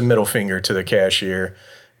gives a middle finger to the cashier.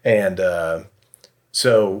 And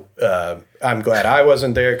So I'm glad I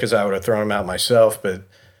wasn't there, because I would have thrown him out myself. But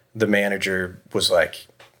the manager was like,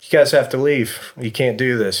 you guys have to leave. You can't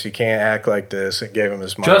do this. You can't act like this. And gave him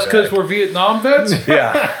his money just because back. we're Vietnam vets?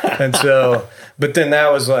 Yeah. And so, but then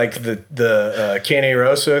that was the Cane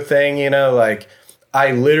Rosso thing,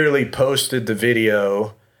 I literally posted the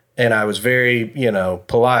video, and I was very,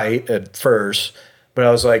 polite at first. But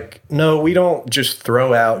I was like, no, we don't just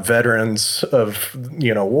throw out veterans of,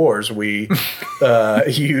 wars. You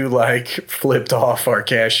flipped off our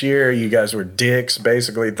cashier. You guys were dicks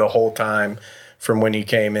basically the whole time from when he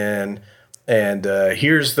came in. And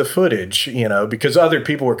here's the footage, because other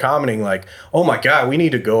people were commenting oh my God, we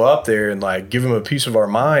need to go up there and give him a piece of our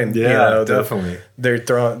mind. Yeah, definitely.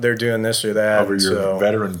 They're doing this or that. Over your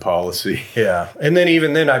veteran policy. Yeah. And then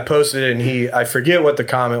even then I posted it, and I forget what the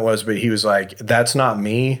comment was, but he was like, that's not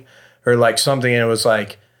me, or something. And it was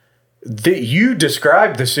you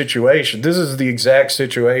described the situation. This is the exact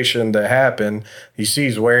situation that happened. You see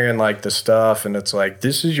he's wearing the stuff, and it's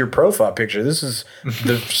this is your profile picture. This is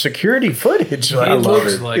the security footage. I love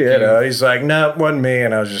it. He's like, no, it wasn't me.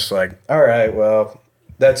 And I was just like, all right, well,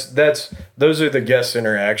 those are the guest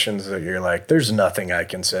interactions that you're there's nothing I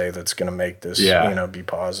can say that's going to make this, be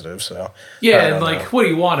positive. So yeah, and what do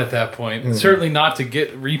you want at that point? Mm-hmm. Certainly not to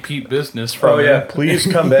get repeat business from. Oh yeah, please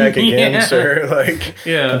come back again, sir.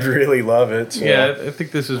 I'd really love it. So. Yeah, I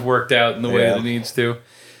think this has worked out in the way that it needs to.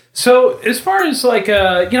 So as far as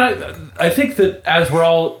I think that as we're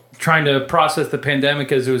all trying to process the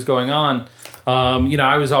pandemic as it was going on,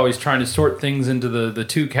 I was always trying to sort things into the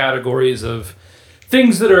 2 categories of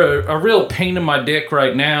things that are a real pain in my dick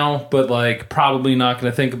right now, but probably not going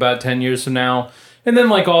to think about 10 years from now. And then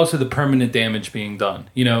also the permanent damage being done.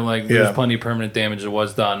 There's plenty of permanent damage that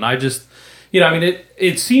was done. I just,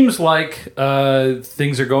 it seems like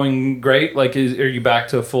things are going great. Are you back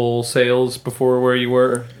to full sales before where you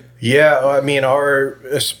were? Yeah, I mean,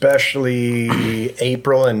 especially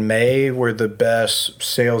April and May were the best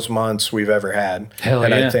sales months we've ever had. Hell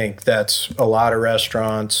and yeah. I think that's a lot of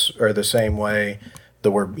restaurants are the same way that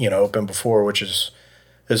were, open before, which is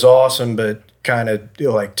awesome, but kind of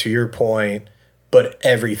to your point, but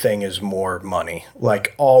everything is more money.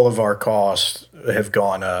 All of our costs have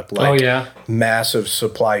gone up. Massive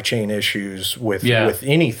supply chain issues with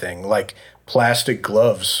anything, plastic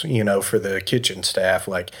gloves, for the kitchen staff,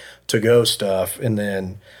 to-go stuff. And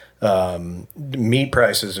then meat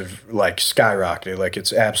prices have skyrocketed.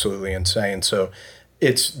 It's absolutely insane. So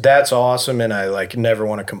that's awesome. And I never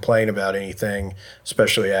want to complain about anything,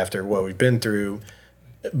 especially after what we've been through.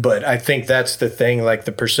 but I think that's the thing. Like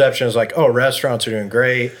the perception is like, oh, restaurants are doing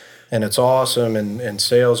great and it's awesome and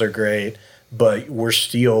sales are great, but we're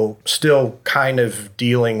still kind of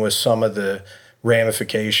dealing with some of the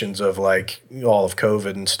ramifications of like all of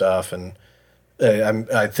COVID and stuff. And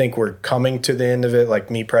I think we're coming to the end of it. Like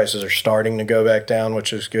meat prices are starting to go back down,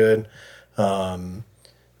 which is good.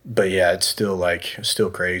 But yeah, it's still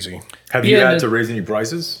crazy. Have you had to raise any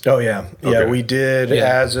prices? Oh yeah. Okay. Yeah, we did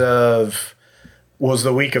as of was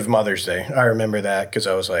the week of Mother's Day. I remember that because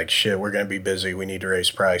I was like, shit, we're going to be busy. We need to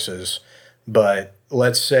raise prices. But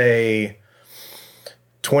let's say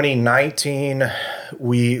 2019,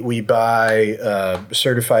 we buy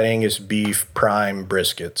certified Angus beef prime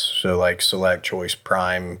briskets. So like select choice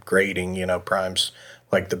prime grading, prime's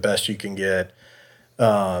like the best you can get.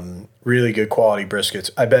 Really good quality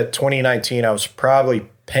briskets. I bet 2019 I was probably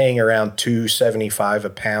paying around $2.75 a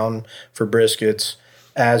pound for briskets.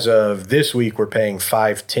 As of this week, we're paying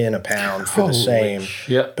 $5.10 a pound for the same.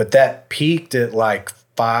 Shit. But that peaked at like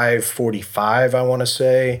 $5.45, I want to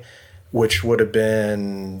say, which would have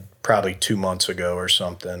been probably 2 months ago or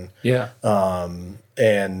something. Yeah.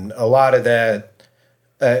 And a lot of that,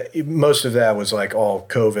 most of that was like all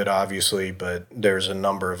COVID, obviously, but there's a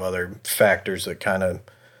number of other factors that kind of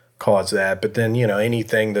cause that. But then,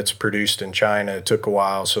 anything that's produced in China, it took a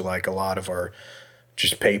while. So like a lot of our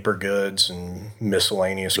just paper goods and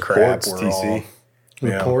miscellaneous crap ports, were TC.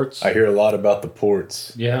 all Ports. I hear a lot about the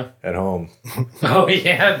ports Yeah. at home. Oh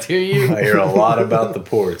yeah, do you? I hear a lot about the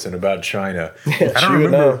ports and about China. I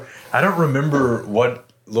don't remember what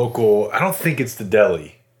local. I don't think it's the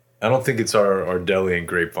deli. I don't think it's our deli in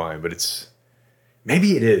Grapevine, but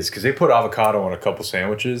maybe it is because they put avocado on a couple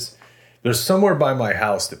sandwiches. There's somewhere by my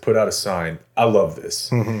house that put out a sign. I love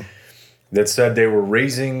this. That said they were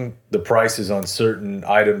raising the prices on certain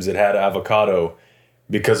items that had avocado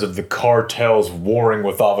because of the cartels warring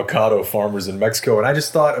with avocado farmers in Mexico. And I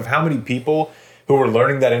just thought of how many people who were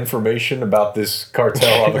learning that information about this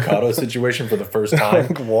cartel avocado situation for the first time.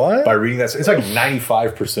 Like, what? By reading that. It's like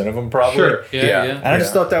 95% of them probably. Sure. Yeah. And I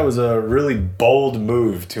just thought that was a really bold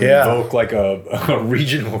move to invoke like a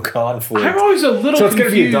regional conflict. I'm always a little So it's going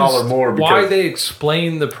confused to be $1 more. why they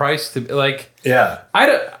explain the price to like. Yeah. I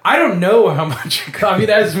don't know how much. I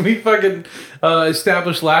mean, as we fucking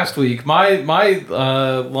established last week, my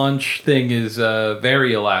lunch thing is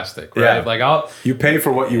very elastic, right? Yeah. Like You pay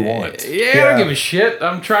for what you want. I don't give a shit.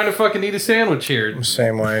 I'm trying to fucking eat a sandwich here.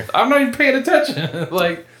 Same way. I'm not even paying attention.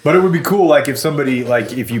 Like, But it would be cool, like if somebody,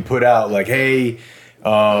 like if you put out, like, hey,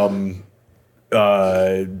 dozen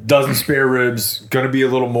spare ribs, gonna be a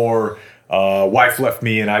little more. Wife left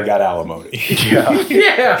me and I got alimony.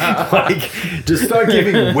 yeah. Like, just start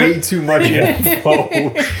giving way too much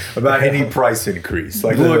info about any price increase.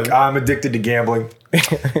 Like, look, I'm addicted to gambling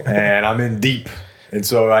and I'm in deep. And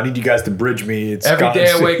so I need you guys to bridge me. It's Every day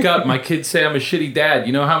I wake up, my kids say I'm a shitty dad.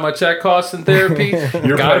 You know how much that costs in therapy?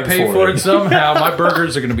 You're gotta paying pay for for it. it somehow. My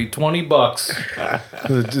burgers are gonna be $20.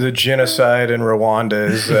 The genocide in Rwanda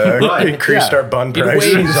has increased our bun It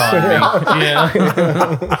prices. weighs on me.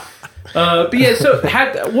 Yeah. But yeah, so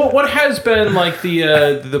what has been like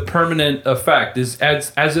the permanent effect is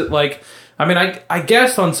as it like. I mean, I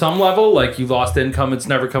guess on some level, like you lost income, it's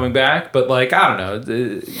never coming back. But like, I don't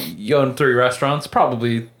know, you own 3 restaurants,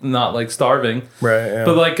 probably not like starving, Right, yeah.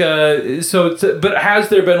 But like, but has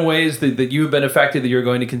there been ways that you have been affected that you're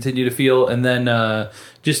going to continue to feel? And then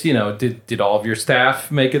just did all of your staff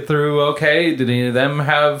make it through okay? Did any of them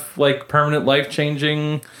have like permanent life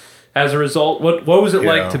changing? As a result, what was it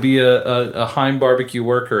like to be a Heim barbecue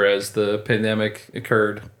worker as the pandemic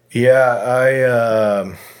occurred?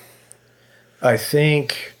 Yeah, I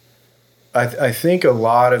think a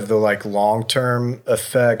lot of the like long-term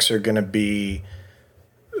effects are going to be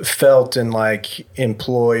felt in like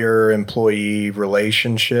employer-employee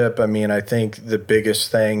relationship. I mean, I think the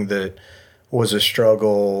biggest thing that was a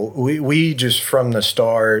struggle, we just from the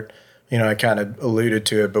start, I kind of alluded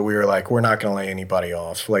to it, but we were like, we're not going to lay anybody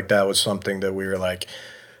off. Like that was something that we were like,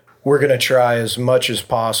 we're going to try as much as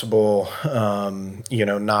possible,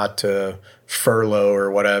 not to furlough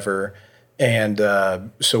or whatever. And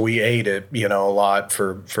so we ate it, a lot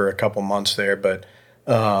for a couple months there. But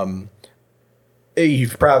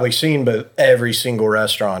you've probably seen, but every single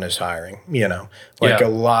restaurant is hiring, a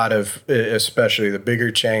lot of, especially the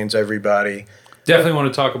bigger chains, everybody. Definitely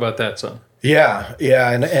want to talk about that some. Yeah,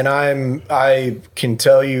 and I can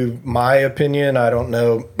tell you my opinion. I don't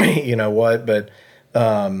know, what, but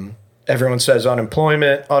everyone says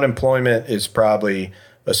unemployment. Unemployment is probably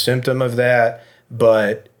a symptom of that.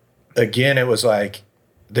 But again, it was like,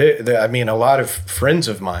 a lot of friends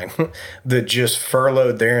of mine that just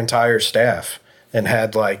furloughed their entire staff and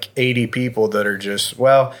had like 80 people that are just,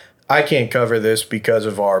 well, I can't cover this because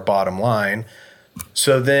of our bottom line.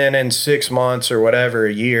 So then in 6 months or whatever,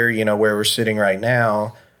 a year, you know, where we're sitting right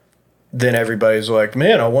now, then everybody's like,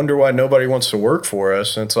 man, I wonder why nobody wants to work for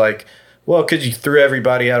us. And it's like, well, because you threw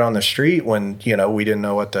everybody out on the street when, you know, we didn't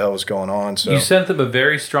know what the hell was going on. So you sent them a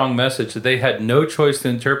very strong message that they had no choice to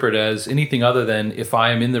interpret as anything other than, if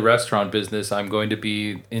I am in the restaurant business, I'm going to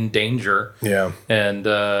be in danger. Yeah. And,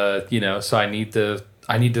 you know, so I need to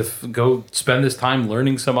go spend this time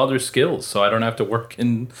learning some other skills so I don't have to work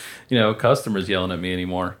in, you know, customers yelling at me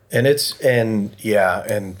anymore. And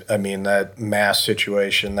I mean, that mask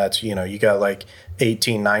situation, that's, you know, you got like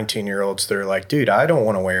 18, 19-year-olds that are like, dude, I don't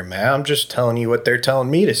want to wear a mask. I'm just telling you what they're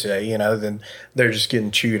telling me to say, you know, then they're just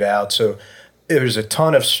getting chewed out. So it was a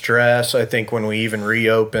ton of stress. I think when we even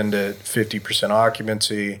reopened at 50%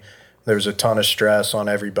 occupancy, there was a ton of stress on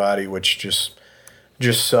everybody, which just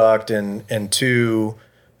sucked. And two,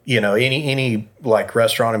 you know, any like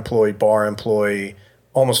restaurant employee, bar employee,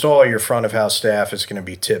 almost all your front of house staff is going to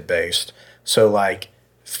be tip based. So like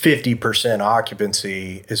 50%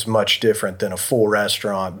 occupancy is much different than a full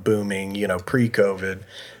restaurant booming, you know, pre-COVID,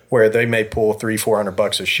 where they may pull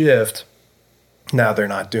 $300-400 a shift. Now they're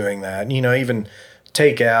not doing that. You know, even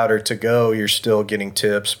takeout or to go, you're still getting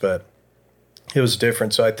tips, but it was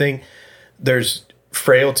different. So I think there's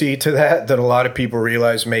frailty to that a lot of people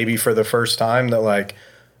realize maybe for the first time, that like,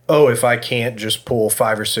 oh, if I can't just pull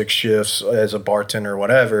 5 or 6 shifts as a bartender or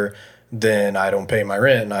whatever, then I don't pay my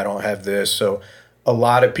rent and I don't have this. So a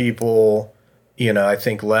lot of people, you know, I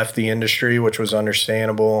think left the industry, which was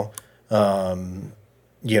understandable,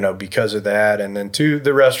 you know, because of that. And then two,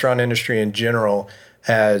 the restaurant industry in general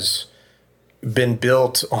has been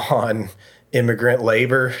built on immigrant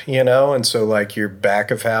labor, you know, and so like your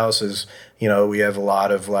back of house is, you know, we have a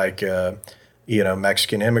lot of like, you know,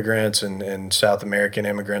 Mexican immigrants and South American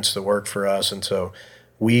immigrants that work for us. And so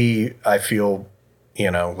I feel, you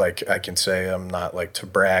know, like I can say, I'm not like to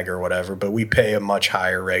brag or whatever, but we pay a much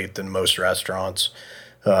higher rate than most restaurants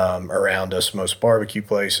around us, most barbecue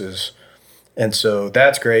places. And so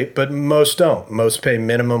that's great, but most don't. Most pay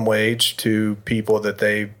minimum wage to people that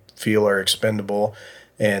they feel are expendable.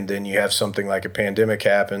 And then you have something like a pandemic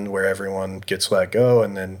happen where everyone gets let go.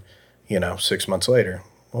 And then, you know, 6 months later,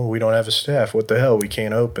 well, we don't have a staff. What the hell? We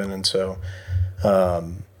can't open. And so,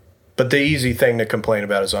 but the easy thing to complain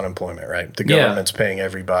about is unemployment, right? The government's paying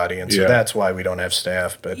everybody. And so that's why we don't have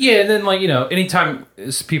staff. But yeah, and then like, you know, anytime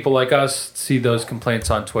people like us see those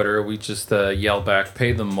complaints on Twitter, we just yell back,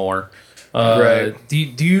 pay them more. Right. Do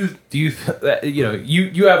you you know,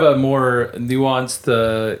 you have a more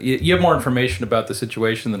nuanced you have more information about the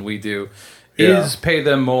situation than we do. Is pay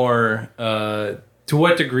them more, to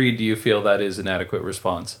what degree do you feel that is an adequate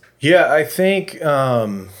response? Yeah, I think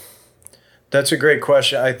that's a great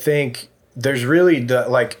question. I think there's really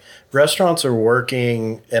like restaurants are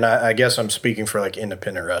working, and I guess I'm speaking for like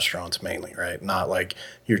independent restaurants mainly, right? Not like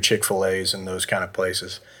your Chick-fil-A's and those kind of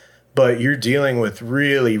places. But you're dealing with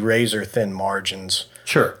really razor thin margins.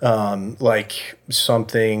 Sure. Like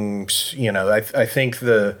something, you know, I think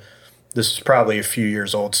this is probably a few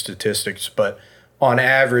years old statistics, but on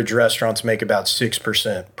average, restaurants make about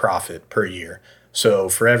 6% profit per year. So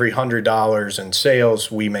for every $100 in sales,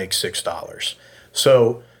 we make $6.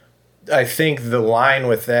 So I think the line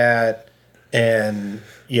with that, and,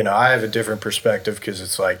 you know, I have a different perspective because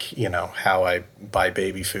it's like, you know, how I buy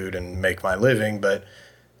baby food and make my living, but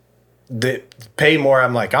the pay more,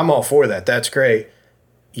 I'm like, I'm all for that. That's great.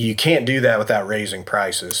 You can't do that without raising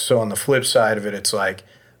prices. So on the flip side of it, it's like,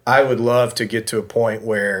 I would love to get to a point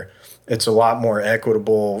where it's a lot more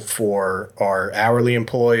equitable for our hourly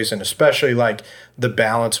employees, and especially like the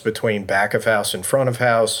balance between back of house and front of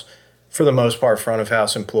house. For the most part, front of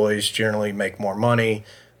house employees generally make more money,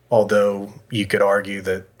 although you could argue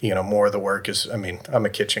that, you know, more of the work is, I mean, I'm a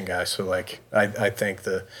kitchen guy, so like I think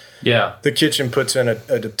the kitchen puts in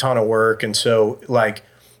a ton of work. And so like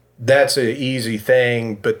that's an easy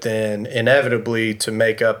thing, but then inevitably to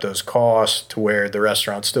make up those costs to where the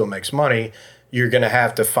restaurant still makes money, you're going to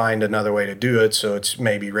have to find another way to do it. So it's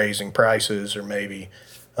maybe raising prices or maybe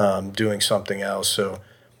doing something else. So,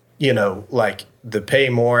 you know, like the pay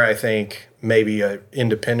more, I think maybe an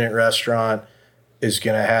independent restaurant is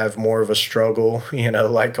going to have more of a struggle, you know,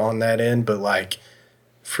 like on that end, but like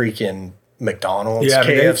freaking McDonald's,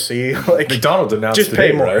 KFC, like McDonald's announced just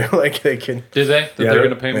today, pay more. right? Like they can. Did they? They're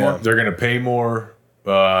going to pay more? They're going to pay more.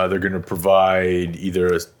 They're going to provide either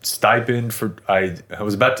a stipend for, I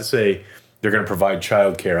was about to say they're going to provide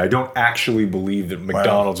childcare. I don't actually believe that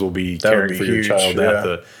McDonald's will be caring for your child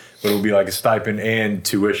but it'll be like a stipend and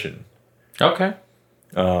tuition. Okay.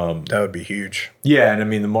 That would be huge. Yeah, and I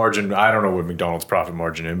mean the margin. I don't know what McDonald's profit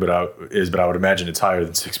margin but I would imagine it's higher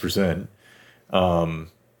than 6%.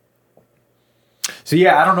 So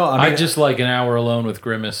yeah, I don't know. I mean, I just like an hour alone with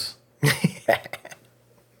Grimace.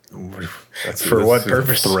 For what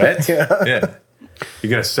purpose? Threat? Yeah. You're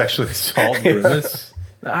gonna sexually assault Grimace?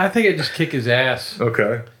 I think I just kick his ass.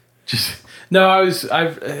 Okay. Just no.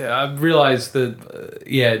 I've realized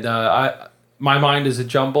that. My mind is a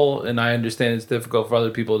jumble, and I understand it's difficult for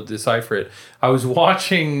other people to decipher it. I was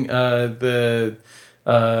watching on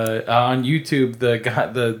YouTube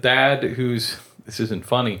the dad who's, this isn't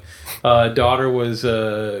funny, daughter was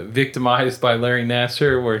victimized by Larry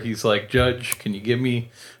Nassar, where he's like, "Judge, can you give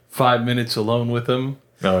me 5 minutes alone with him?"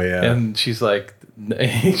 Oh yeah. And she's like,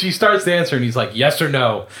 she starts to answer, and he's like, "Yes or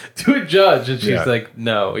no to a judge," and she's like,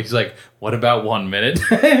 "No." He's like, "What about 1 minute?"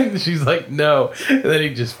 And she's like, "No." And then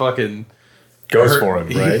he just fucking goes for him,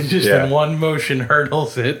 right? He just in one motion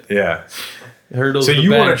hurdles it. Yeah. Hurdles. So the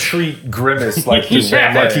you want bench. to treat Grimace like he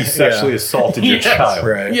sexually assaulted your child,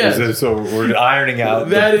 Right. Yes. So we're ironing out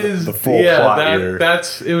That is the full plot here.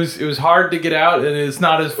 That's it was hard to get out, and it's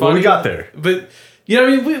not as funny. Well, we got there. But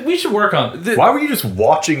I mean, we should work on it. Why were you just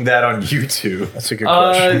watching that on YouTube? That's a good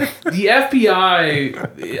question. The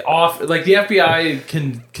FBI the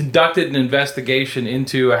FBI conducted an investigation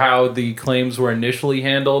into how the claims were initially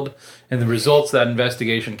handled, and the results of that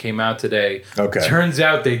investigation came out today. Okay. Turns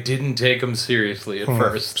out they didn't take them seriously at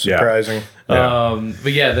first. Surprising.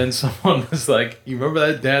 But yeah, then someone was like, "You remember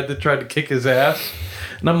that dad that tried to kick his ass?"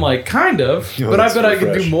 And I'm like, kind of, but I bet I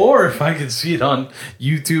could do more if I could see it on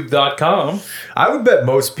YouTube.com. I would bet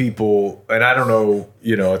most people, and I don't know,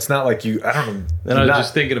 it's not like you, I don't know. And I was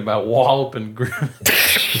just thinking about Wallop and Grimace.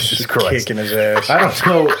 Jesus Christ. Kicking his ass. I don't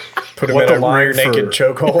know. Put him what in the a line rear naked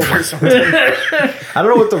chokehold or something. I don't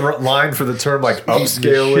know what the line for the term like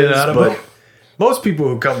upscale shit is, out of but him. most people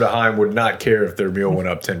who come to Heim would not care if their meal went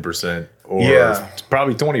up 10% or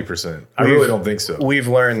probably 20%. I really don't think so. We've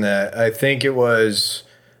learned that. I think it was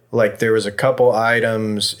like there was a couple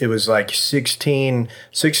items. It was like 16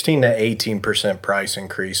 to 18% price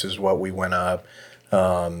increase is what we went up.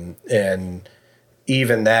 And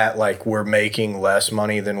even that, like, we're making less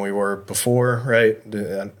money than we were before, right?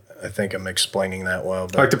 I think I'm explaining that well.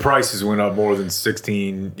 But Like the prices went up more than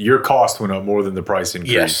 16. Your cost went up more than the price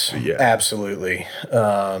increase. yes, absolutely.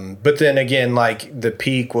 But then again, like the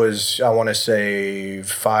peak was, I want to say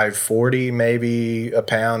 $5.40 maybe a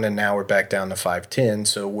pound, and now we're back down to $5.10.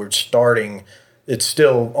 So we're starting. It's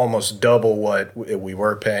still almost double what we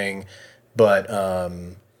were paying, but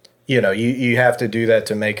you have to do that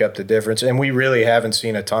to make up the difference. And we really haven't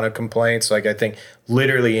seen a ton of complaints. Like, I think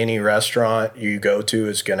literally any restaurant you go to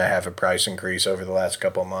is going to have a price increase over the last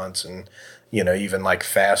couple of months. And, even like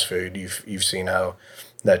fast food, you've seen how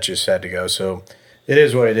that just had to go. So it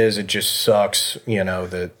is what it is. It just sucks,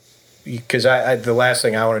 because the last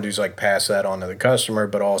thing I want to do is like pass that on to the customer,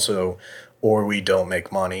 but also, or we don't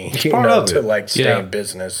make money, to like stay in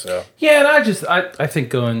business. So Yeah, and I think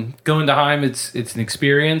going to Heim, it's an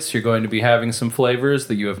experience. You're going to be having some flavors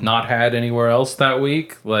that you have not had anywhere else that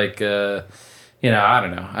week. Like, I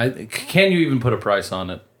don't know. Can you even put a price on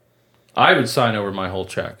it? I would sign over my whole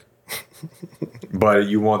check. But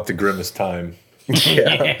you want the Grimace time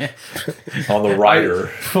yeah, on the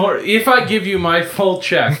rider. If I give you my full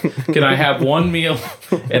check, can I have one meal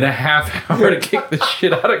and a half hour to kick the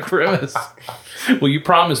shit out of Grimace? Well, you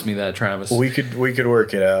promised me that, Travis. we could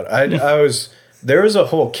work it out. There was a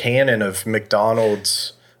whole canon of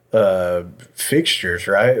McDonald's fixtures,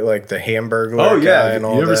 right? Like the Hamburglar. Oh yeah, guy and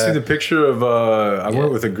all you ever that. seen the picture of? I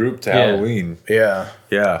went with a group to Halloween. Yeah.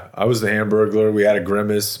 Yeah, I was the Hamburglar. We had a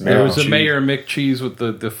Grimace. There was a Cheese. Mayor McCheese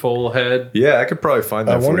with the full head. Yeah, I could probably find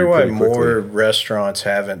that. I for wonder you why pretty quickly. more restaurants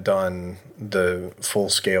haven't done the full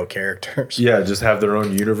scale characters. Yeah, just have their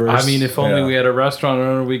own universe. I mean, if only we had a restaurant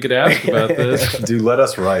owner we could ask about this. Dude, let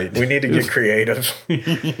us write. We need to get creative.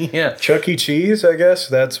 Yeah, Chuck E. Cheese, I guess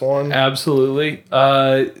that's one. absolutely.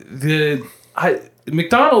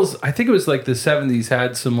 McDonald's, I think it was like the 70s,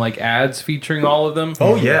 had some like ads featuring all of them.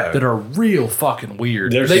 Oh, yeah. That are real fucking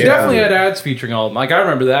weird. They're They so definitely weird. had ads featuring all of them. Like, I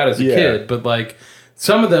remember that as a Yeah. kid, but like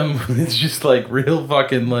some of them, it's just like real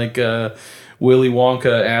fucking like Willy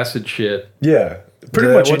Wonka acid shit. Yeah,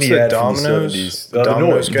 pretty much What's any the ad from the Domino's? 70s. The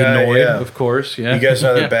Domino's Noid. guy, Noid, yeah. of course. Yeah. You guys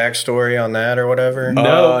know the Yeah. backstory on that or whatever? No,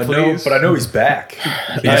 No, please. but I know he's back.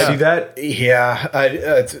 Did you see that? Yeah,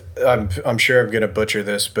 I'm sure I'm gonna butcher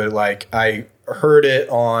this, but like I heard it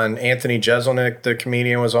on Anthony Jeselnik, the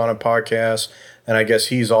comedian, was on a podcast, and I guess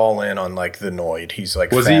he's all in on like the Noid. He's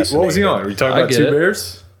like, Was he? What was he fascinated. on? Are you talking I about get Two it.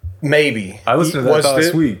 Bears? Maybe. I listened to that Was last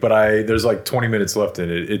it? week, but there's like 20 minutes left in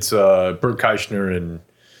it. It's Bert Keichner and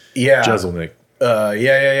Yeah. Jeselnik.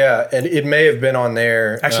 Yeah. And it may have been on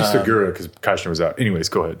there. Actually, Segura, because Keichner was out. Anyways,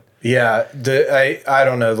 go ahead. Yeah, I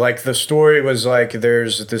don't know. Like the story was like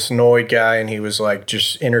there's this Noid guy and he was like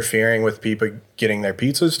just interfering with people getting their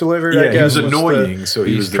pizzas delivered. I Yeah, he guess was annoying, so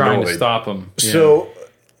he He's was the trying to Noid. stop him. So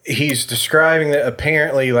he's describing that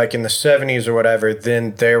apparently, like in the 70s or whatever,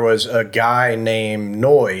 then there was a guy named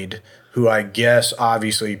Noid who I guess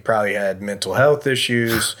obviously probably had mental health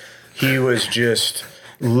issues. He was just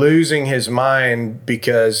losing his mind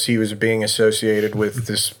because he was being associated with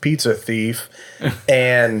this pizza thief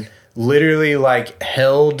and literally like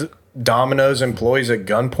held Domino's employees at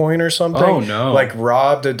gunpoint or something. Oh, no. Like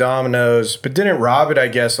robbed a Domino's, but didn't rob it, I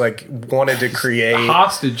guess, like wanted to create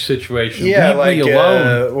Hostage situation. yeah, Leave like me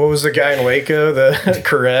alone. what was the guy in Waco? The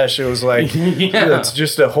Koresh. It was like Yeah. it's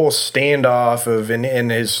just a whole standoff of,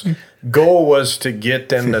 and his goal was to get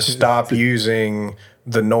them to stop using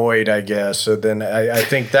the Noid, I guess. So then I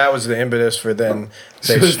think that was the impetus for then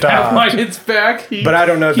they So is that why stopped. it's back? But I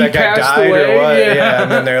don't know if he that guy passed died away? or what. Yeah. Yeah, and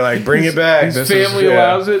then they're like, bring it back. His This family is,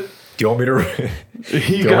 allows it. Do you want me to read? You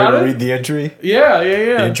Do you want got me to it? read the entry? Yeah.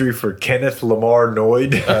 The entry for Kenneth Lamar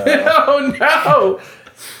Noid. Oh,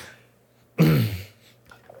 no.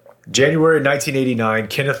 January 1989,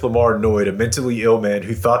 Kenneth Lamar Noid, a mentally ill man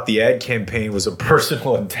who thought the ad campaign was a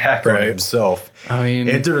personal attack on Right. himself, I mean-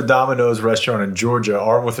 entered a Domino's restaurant in Georgia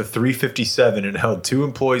armed with a .357 and held 2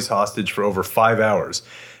 employees hostage for over 5 hours.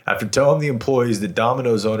 After telling the employees that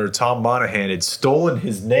Domino's owner Tom Monahan had stolen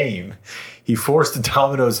his name, he forced them to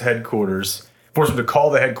call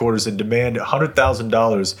the headquarters and demand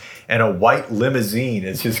 $100,000 and a white limousine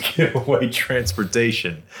as his getaway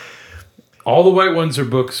transportation. All the white ones are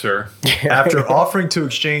booked, sir. After offering to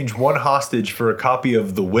exchange one hostage for a copy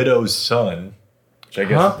of The Widow's Son, which I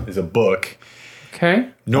guess is a book, Okay.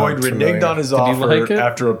 Noid reneged familiar. on his Did you offer like it?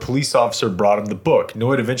 after a police officer brought him the book.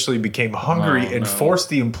 Noid eventually became hungry Oh, and no. forced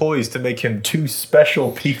the employees to make him 2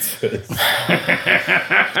 special pizzas.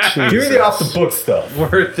 Give me the off-the-book stuff.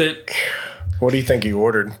 Worth it. What do you think he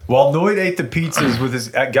ordered? While Noid ate the pizzas with his...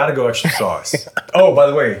 Gotta go extra sauce. Oh, by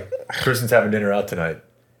the way, Kristen's having dinner out tonight.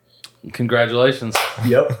 Congratulations.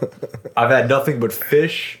 Yep. I've had nothing but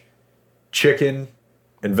fish, chicken,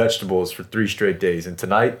 and vegetables for 3 straight days. And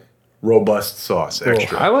tonight, robust sauce,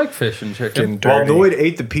 extra. I like fish and chicken. Getting While dirty. Noid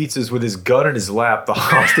ate the pizzas with his gun in his lap, the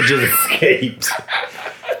hostages escaped.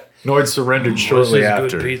 Noid surrendered shortly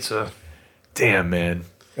after. Good pizza. Damn, man.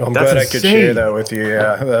 I'm That's glad I could insane. share that with you.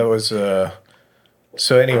 Yeah, that was.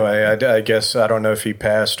 So anyway, I guess I don't know if he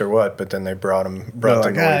passed or what, but then they brought the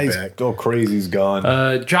Noid he's back. go crazy, he's gone.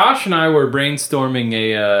 Josh and I were brainstorming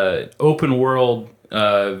a open world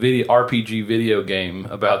video RPG video game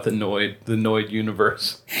about the Noid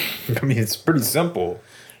universe. I mean, it's pretty simple.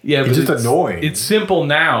 Yeah, It's but just annoying. It's simple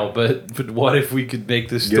now, but what if we could make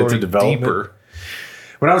this Get to story development? deeper?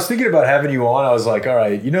 When I was thinking about having you on, I was like, all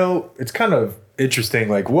right, it's kind of interesting.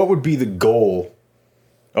 Like, what would be the goal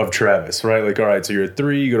of Travis, right? Like, all right, so you're at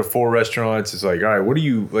 3, you go to 4 restaurants. It's like, all right, what do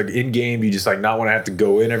you, like, in game, you just, like, not want to have to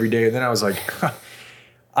go in every day? And then I was like,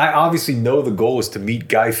 I obviously know the goal is to meet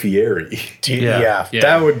Guy Fieri. Yeah, Yeah.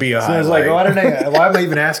 that would be a So I highlight. was like, why am I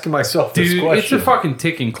even asking myself this Dude, question? it's a fucking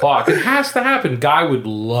ticking clock. It has to happen. Guy would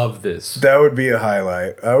love this. That would be a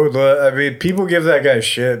highlight. I would. I mean, people give that guy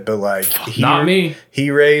shit, but like, Not me. He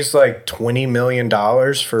raised like $20 million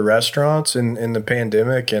for restaurants in the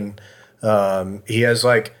pandemic, and he has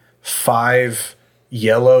like 5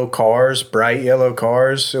 yellow cars, bright yellow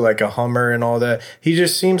cars, so like a Hummer and all that. He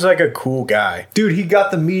just seems like a cool guy. Dude, he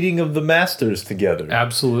got the meeting of the masters together.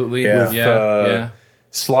 Absolutely. Yeah. Yeah.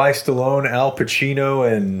 Sly Stallone, Al Pacino,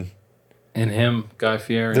 and And him, Guy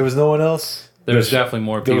Fieri. there was no one else? There's definitely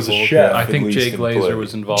more There people. was a chef, I at think least, Jay in play. Glazer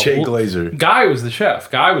was involved. Jay Well, Glazer. Guy was the chef.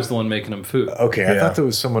 Guy was the one making him food. Okay, I Yeah. thought there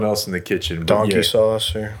was someone else in the kitchen. but Donkey yeah.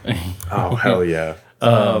 sauce or Oh, hell yeah.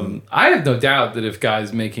 I have no doubt that if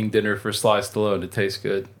Guy's making dinner for Sly Stallone, it tastes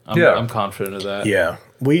good. I'm confident of that. yeah.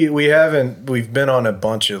 We've been on a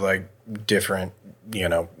bunch of like different,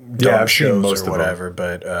 dumb I've seen shows most or of them. whatever.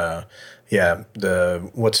 But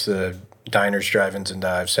what's the diners, drive-ins, and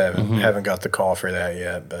dives? Mm-hmm. Haven't got the call for that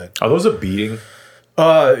yet, but Are those a beating?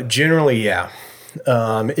 generally, yeah.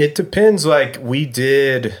 It depends. Like we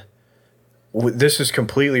did. This is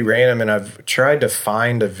completely random, and I've tried to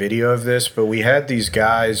find a video of this, but we had these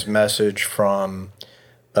guys message from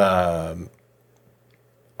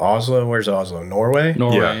Oslo. Where's Oslo? Norway?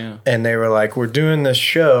 Norway, Yeah. yeah. And they were like, we're doing this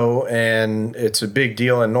show, and it's a big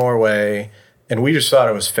deal in Norway. And we just thought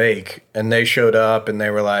it was fake. And they showed up, and they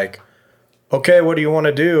were like, okay, what do you want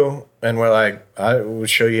to do? And we're like, I will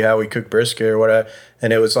show you how we cook brisket or whatever.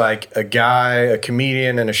 And it was like a guy, a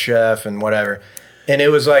comedian, and a chef and whatever. And it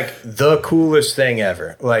was like the coolest thing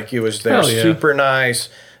ever. Like, it was there, super nice.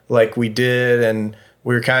 Like, we did, and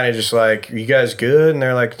we were kind of just like, you guys good? And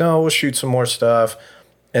they're like, no, we'll shoot some more stuff.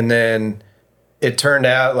 And then it turned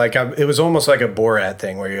out like it was almost like a Borat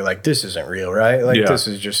thing where you're like, this isn't real, right? Like, this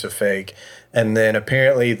is just a fake. And then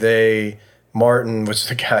apparently Martin was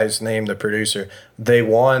the guy's name, the producer. They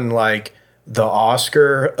won like the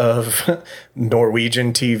Oscar of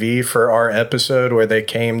Norwegian TV for our episode where they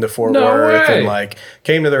came to Fort Worth and like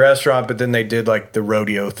came to the restaurant, but then they did like the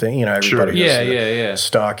rodeo thing, you know, everybody goes to the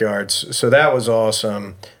stockyards. So that was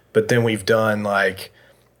awesome. But then we've done like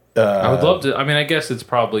I would love to. I mean, I guess it's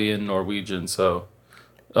probably in Norwegian, so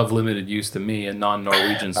of limited use to me, a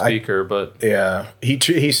non-Norwegian speaker. But yeah,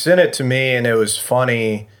 he sent it to me, and it was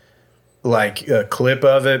funny, like a clip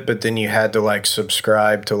of it. But then you had to like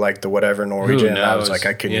subscribe to like the whatever Norwegian. And I was like,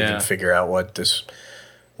 I couldn't even figure out what this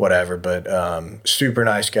whatever. But super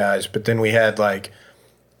nice guys. But then we had like.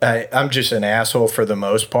 I'm just an asshole for the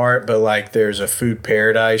most part, but like there's a Food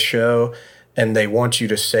Paradise show and they want you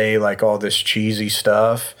to say like all this cheesy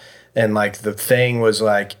stuff. And like the thing was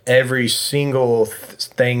like every single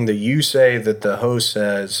thing that you say that the host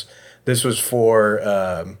says, this was for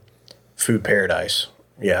Food Paradise.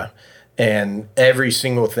 Yeah. And every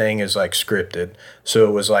single thing is like scripted. So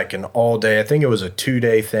it was like an all day, I think it was a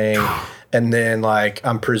 2-day thing. And then like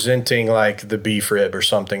I'm presenting like the beef rib or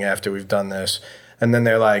something after we've done this. And then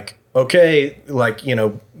they're like, okay, like, you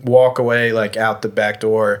know, walk away, like out the back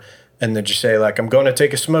door. And then just say, like, I'm going to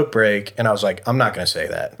take a smoke break. And I was like, I'm not going to say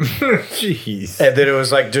that. Jeez. And then it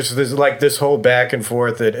was like just this whole back and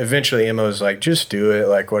forth that eventually Emma was like, just do it,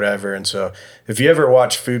 like, whatever. And so if you ever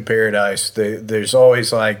watch Food Paradise, there's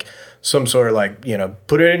always like some sort of like, you know,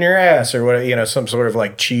 put it in your ass or what, you know, some sort of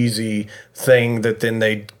like cheesy thing that then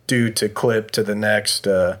they do to clip to the next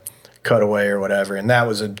cutaway or whatever. And that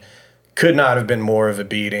was could not have been more of a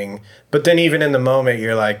beating. But then even in the moment,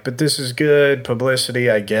 you're like, but this is good publicity,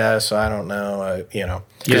 I guess. I don't know, you know.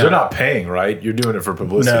 Because they're not paying, right? You're doing it for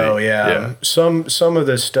publicity. No, yeah. Some of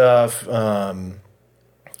the stuff, I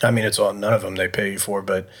mean, it's all, none of them they pay you for,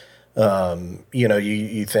 but, you know,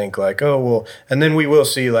 you think like, oh, well, and then we will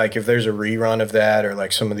see like if there's a rerun of that or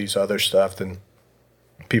like some of these other stuff, then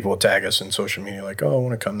people will tag us in social media like, oh, I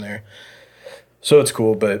want to come there. So it's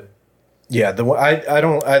cool, but yeah,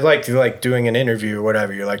 I like doing an interview or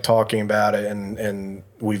whatever. You're like talking about it, and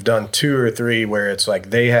we've done 2 or 3 where it's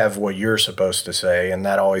like they have what you're supposed to say, and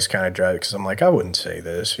that always kind of drives because I'm like I wouldn't say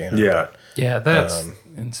this, you know. Yeah, yeah, that's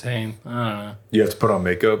insane. I don't know. You have to put on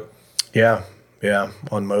makeup. Yeah,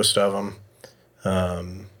 on most of them,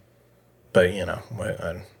 but you know,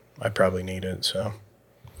 I probably need it.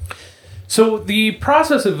 So the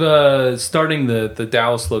process of starting the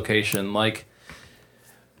Dallas location, like.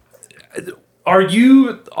 Are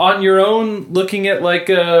you on your own looking at like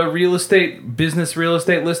real estate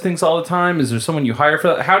listings all the time? Is there someone you hire for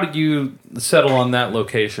that? How did you settle on that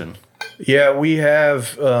location? Yeah, we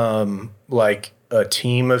have like a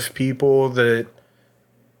team of people that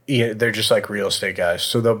they're just like real estate guys.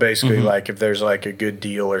 So they'll basically like if there's like a good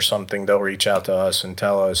deal or something, they'll reach out to us and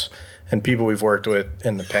tell us. And people we've worked with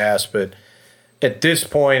in the past, but at this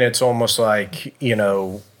point, it's almost like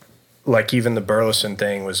like even the Burleson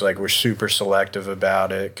thing was like we're super selective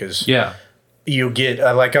about it because you get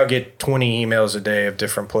I'll get 20 emails a day of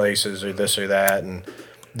different places or this or that, and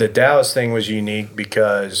the Dallas thing was unique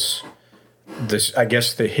because I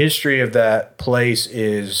guess the history of that place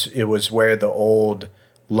is it was where the old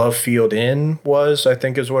Love Field Inn was, I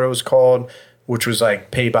think is what it was called, which was like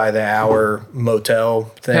pay by the hour motel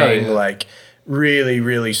thing, like really,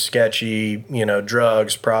 really sketchy,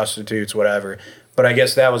 drugs, prostitutes, whatever. But I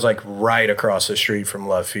guess that was like right across the street from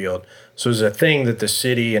Love Field. So it was a thing that the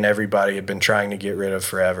city and everybody had been trying to get rid of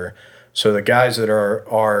forever. So the guys that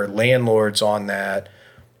are landlords on that,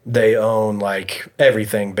 they own like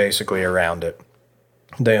everything basically around it.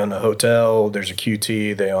 They own the hotel, there's a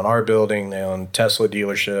QT, they own our building, they own Tesla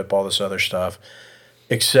dealership, all this other stuff,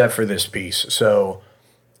 except for this piece. So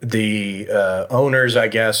the owners, I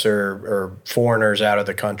guess, are foreigners out of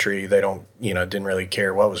the country. They don't, didn't really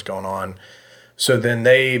care what was going on. So then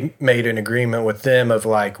they made an agreement with them of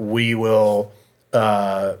like, we will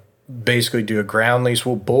basically do a ground lease.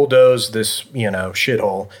 We'll bulldoze this,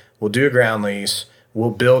 shithole. We'll do a ground lease. We'll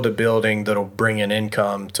build a building that'll bring in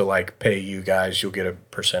income to like pay you guys. You'll get a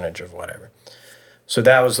percentage of whatever. So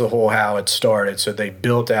that was the whole how it started. So they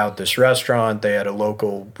built out this restaurant. They had a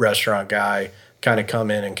local restaurant guy kind of come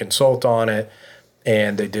in and consult on it.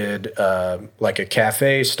 and they did like a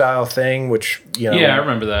cafe style thing, which Yeah, I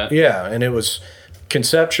remember that. Yeah, and it was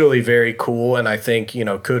conceptually very cool, and I think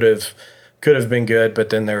could have been good, but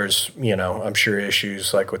then there's I'm sure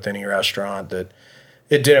issues like with any restaurant that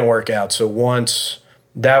it didn't work out. So once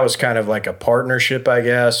that was kind of like a partnership, I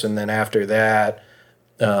guess, and then after that,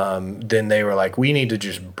 then they were like, we need to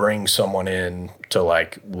just bring someone in to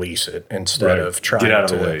like lease it instead of trying Get out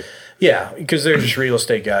to of the way. Yeah, because they're just real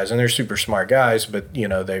estate guys and they're super smart guys, but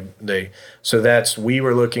they so we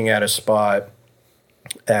were looking at a spot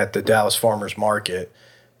at the Dallas Farmers Market,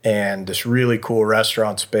 and this really cool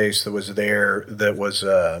restaurant space that was there that was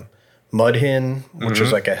Mud Hen, which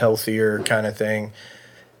was like a healthier kind of thing.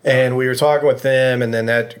 And we were talking with them, and then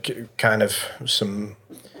that kind of some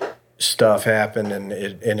stuff happened, and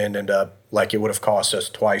it ended up like it would have cost us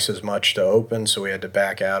twice as much to open, so we had to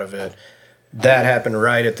back out of it. That happened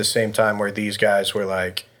right at the same time where these guys were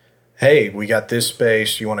like, hey, we got this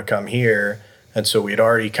space, you want to come here? And so we'd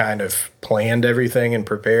already kind of planned everything and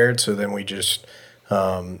prepared, so then we just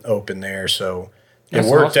opened there. So That's it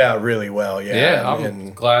worked awesome. out really well. Yeah,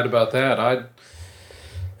 I'm glad about that.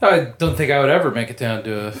 I don't think I would ever make it down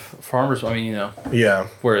to a farmer's. I mean, Yeah.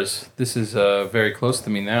 Whereas this is very close to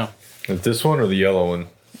me now. Is this one or the yellow one?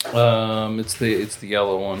 It's the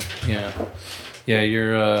yellow one. Yeah, yeah.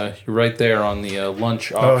 You're right there on the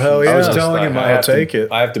lunch option. Oh, hell yeah. I was Just telling him I'll take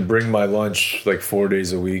it. I have to bring my lunch like 4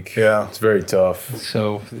 days a week. Yeah. It's very tough.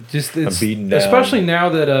 So just it's beaten down. especially now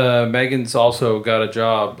that Megan's also got a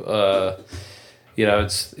job.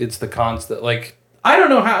 It's the constant like. I don't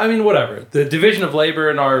know how. I mean, whatever. The division of labor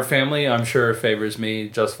in our family, I'm sure, favors me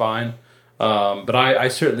just fine. But I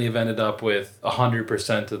certainly have ended up with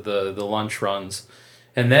 100% of the lunch runs,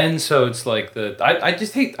 and then so it's like I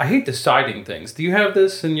hate deciding things. Do you have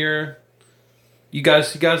this in your? You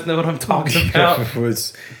guys know what I'm talking about. I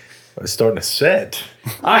was starting to set.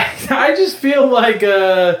 I just feel like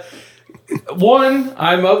one,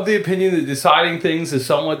 I'm of the opinion that deciding things is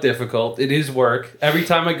somewhat difficult. It is work. Every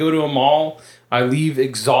time I go to a mall, I leave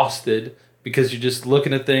exhausted because you're just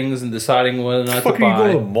looking at things and deciding whether or not What the fuck to are you buy.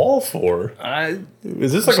 going to the mall for?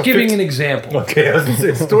 Is this like Just a giving 50 an example. Okay, I was going to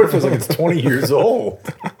say, the story feels like it's 20 years old.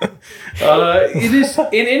 It is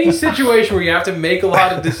in any situation where you have to make a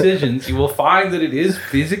lot of decisions, you will find that it is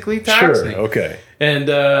physically taxing. Sure, okay. And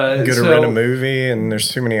Go to rent a movie, and there's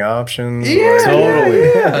too many options. Yeah, Totally.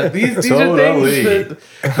 yeah. These are Totally. things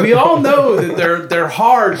that we all know that they're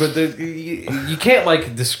hard, but you can't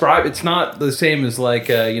like describe. It's not the same as like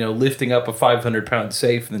lifting up a 500-pound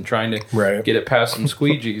safe and then trying to get it past some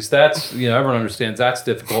squeegees. That's everyone understands that's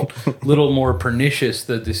difficult. Little more pernicious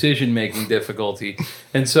the decision making difficulty,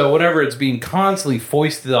 and so whenever it's being constantly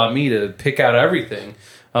foisted on me to pick out everything.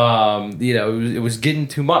 It was getting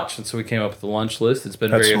too much, and so we came up with the lunch list. It's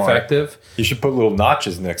been very effective. You should put little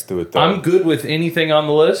notches next to it, though. I'm good with anything on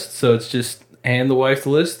the list, so it's just hand the wife the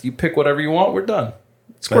list. You pick whatever you want. We're done.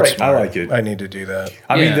 It's great. I like it. I need to do that.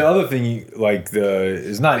 I mean, Yeah. the other thing, like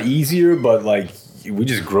is not easier, but like we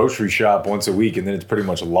just grocery shop once a week, and then it's pretty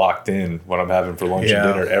much locked in what I'm having for lunch and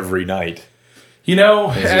dinner every night.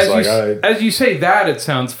 As you say that, it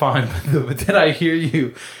sounds fine, but then I hear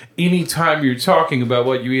you anytime you're talking about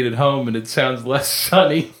what you eat at home, and it sounds less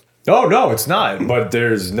sunny. Oh, no, it's not. But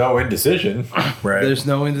there's no indecision. Right. There's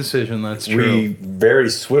no indecision. That's true. We very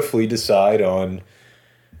swiftly decide on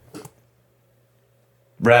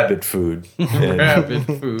rabbit food. And, Rabbit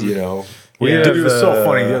food. it was so have,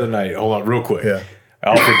 funny the other night. Hold on, real quick. Yeah.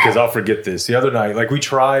 Because I'll forget this. The other night, like we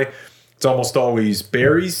try, it's almost always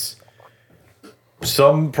berries,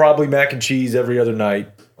 some probably mac and cheese every other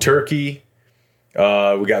night, turkey. We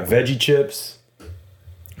got veggie chips.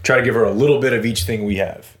 Try to give her a little bit of each thing we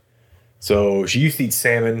have. So she used to eat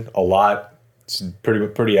salmon a lot. She's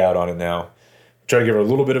pretty out on it now. Try to give her a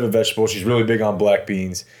little bit of a vegetable. She's really big on black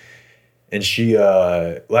beans. And she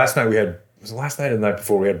last night or the night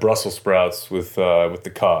before we had Brussels sprouts with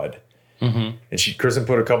the cod. Mm-hmm. And Kristen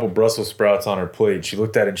put a couple Brussels sprouts on her plate. She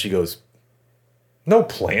looked at it and she goes, "No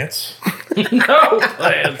plants." No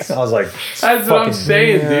plants. I was like, That's what I'm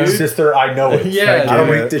saying, dude. Sister, I know it. Yeah, I don't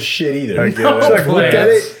dude. eat this shit either. I get She it. like looked at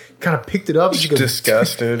Plants. it, kind of picked it up. And she goes,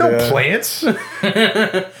 Disgusted. "No yeah. plants." I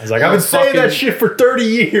was like, I've been saying that shit for 30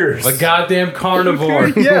 years. A goddamn carnivore.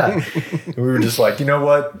 Yeah. And we were just like, you know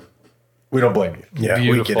what? We don't blame you. Yeah,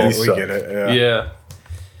 Beautiful. we get it. We suck. get it. Yeah.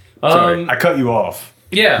 Yeah. Sorry, I cut you off.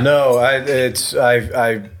 Yeah. No,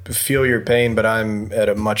 I feel your pain, but I'm at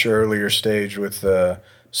a much earlier stage with the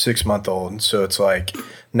 6-month-old. So it's like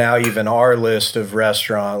now even our list of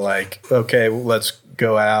restaurant, like, okay, well, let's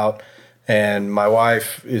go out. And my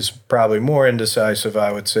wife is probably more indecisive,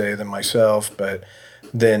 I would say, than myself. But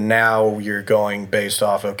then now you're going based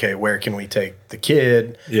off, okay, where can we take the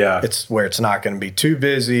kid? Yeah. It's where it's not going to be too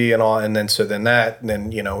busy and all. And then,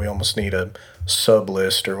 we almost need a sub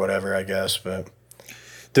list or whatever, I guess. But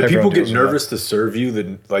do everyone people get deals with nervous to serve you?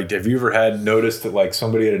 That like, have you ever noticed that like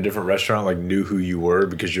somebody at a different restaurant like knew who you were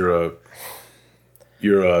because you're a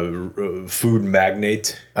food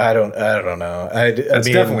magnate? I don't know. That's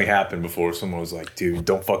definitely happened before. Someone was like, "Dude,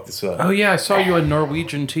 don't fuck this up." Oh yeah, I saw you on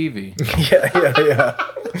Norwegian TV. Yeah.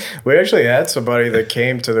 We actually had somebody that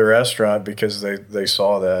came to the restaurant because they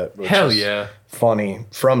saw that. Which Hell is yeah. funny,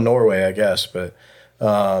 from Norway, I guess. But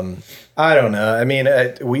I don't know. I mean,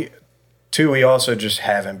 we also just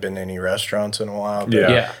haven't been to any restaurants in a while. But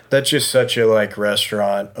Yeah. that's just such a like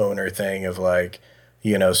restaurant owner thing of like,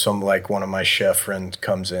 some like one of my chef friends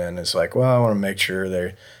comes in. It's like, well, I want to make sure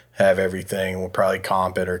they have everything. We'll probably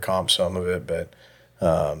comp it or comp some of it, but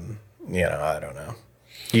I don't know.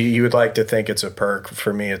 You would like to think it's a perk.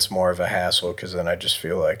 For me, it's more of a hassle because then I just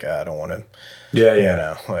feel like I don't want to.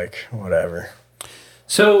 Yeah. Like whatever.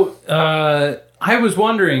 So I was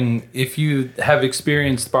wondering if you have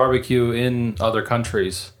experienced barbecue in other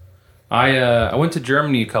countries. I went to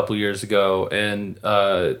Germany a couple years ago, and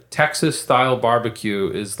Texas-style barbecue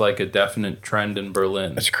is like a definite trend in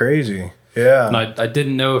Berlin. It's crazy. Yeah. And I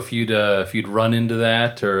didn't know if you'd run into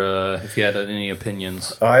that or if you had any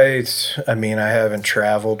opinions. I mean, I haven't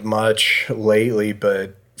traveled much lately,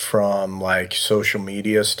 but from like social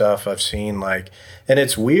media stuff I've seen and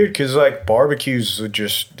it's weird because like barbecues are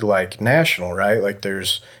just like national, right? Like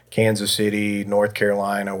there's Kansas City, North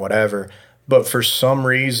Carolina, whatever. But for some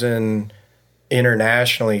reason,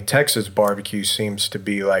 internationally, Texas barbecue seems to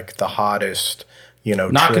be like the hottest,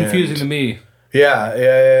 Not trend. confusing to me.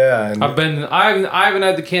 Yeah. And I haven't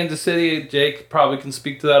had the Kansas City. Jake probably can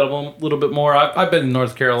speak to that a little bit more. I've been in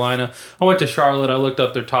North Carolina. I went to Charlotte. I looked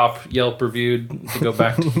up their top Yelp reviewed to go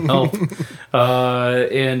back to Yelp.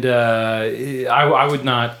 I would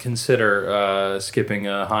not consider skipping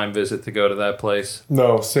a Heim visit to go to that place.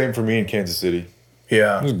 No, same for me in Kansas City.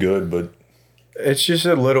 yeah. It was good, but It's just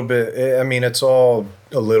a little bit, I mean, it's all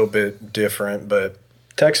a little bit different, but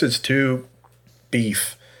Texas too,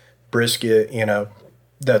 beef, brisket,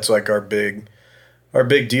 that's like our big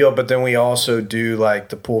deal. But then we also do like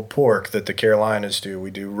the pulled pork that the Carolinas do. We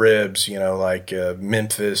do ribs,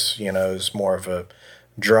 Memphis, is more of a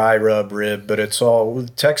dry rub rib, but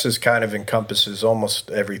Texas kind of encompasses almost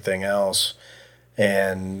everything else.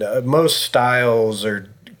 And most styles are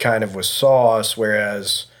kind of with sauce,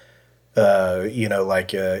 whereas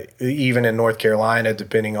even in North Carolina,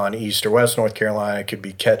 depending on East or West North Carolina, it could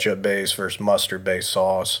be ketchup based versus mustard based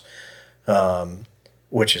sauce,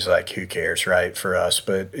 which is like, who cares, right, for us?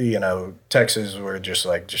 But Texas, we're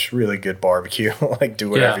just really good barbecue, like do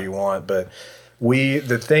whatever you want. But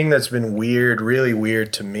the thing that's been really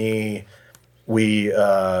weird to me,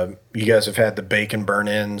 you guys have had the bacon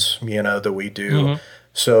burn-ins, that we do. Mm-hmm.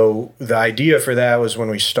 So the idea for that was when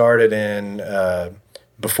we started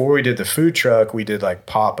before we did the food truck, we did like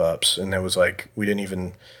pop-ups, and there was like, we didn't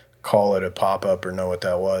even call it a pop-up or know what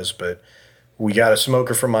that was, but we got a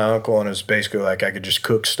smoker from my uncle, and it was basically like I could just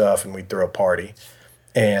cook stuff and we'd throw a party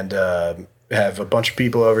and have a bunch of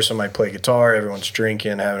people over. Somebody play guitar, everyone's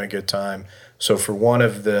drinking, having a good time. So for one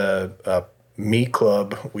of the meat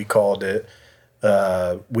club, we called it,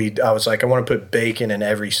 I was like, I want to put bacon in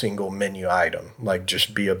every single menu item, like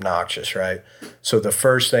just be obnoxious, right? So the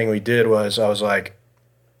first thing we did was I was like,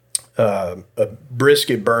 a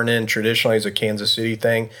brisket burn-in traditionally is a Kansas City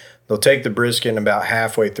thing. They'll take the brisket and about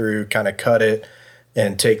halfway through kind of cut it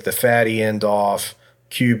and take the fatty end off,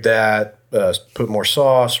 cube that, put more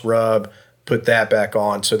sauce, rub, put that back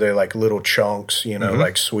on so they're like little chunks,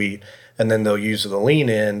 like sweet. And then they'll use the lean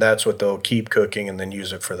end. That's what they'll keep cooking and then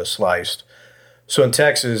use it for the sliced. So in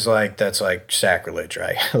Texas, like that's like sacrilege,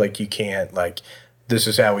 right? Like you can't, like this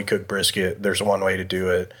is how we cook brisket. There's one way to do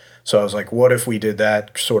it. So I was like, what if we did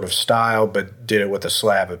that sort of style, but did it with a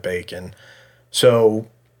slab of bacon? So,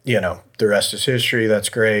 the rest is history. That's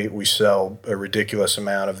great. We sell a ridiculous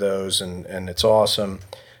amount of those, and it's awesome.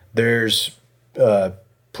 There's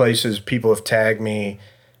places people have tagged me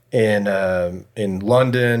in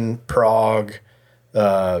London, Prague,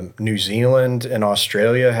 New Zealand, and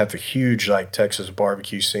Australia have a huge like Texas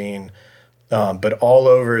barbecue scene. But all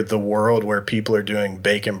over the world where people are doing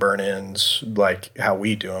bacon burn-ins like how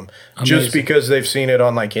we do them, just because they've seen it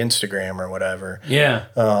on like Instagram or whatever. Yeah.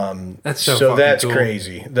 That's so that's cool.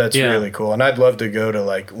 Crazy. That's really cool. And I'd love to go to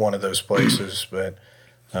like one of those places, but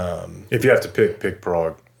if you have to pick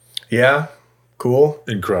Prague. Yeah. Cool.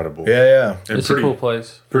 Incredible. Yeah. And it's a cool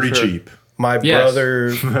place. Pretty cheap. My brother,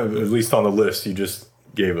 at least on the list you just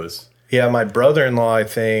gave us. Yeah, my brother-in-law, I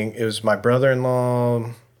think, it was my brother-in-law,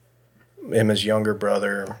 his younger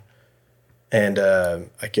brother, and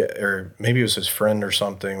or maybe it was his friend or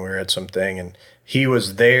something. We were at something, and he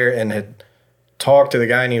was there and had talked to the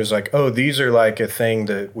guy, and he was like, "Oh, these are like a thing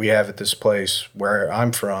that we have at this place where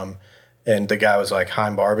I'm from." And the guy was like,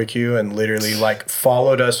 Heim Barbecue, and literally like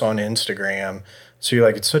followed us on Instagram. So you're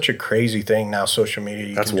like, it's such a crazy thing now, social media.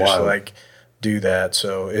 You That's can just wild. like do that.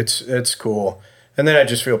 So it's cool. And then I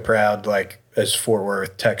just feel proud, like as Fort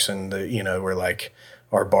Worth Texan, that we're like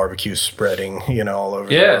our barbecue's spreading, all over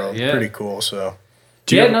the world. Yeah. Pretty cool. So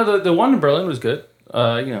The one in Berlin was good.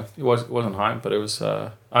 It wasn't Heim, but it was.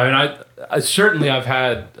 I certainly I've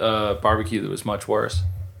had barbecue that was much worse.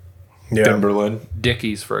 yeah, In Berlin.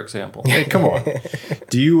 Dickies, for example. Hey, come on.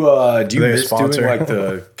 Do you They miss sponsor? doing like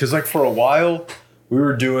because like for a while we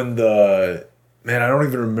were doing I don't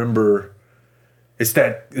even remember.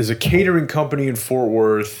 There's a catering company in Fort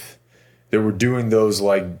Worth that were doing those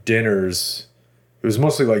like dinners. It was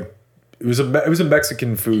mostly like it was a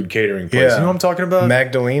Mexican food catering place. Yeah. You know what I'm talking about?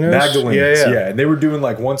 Magdalena's? Yeah. And they were doing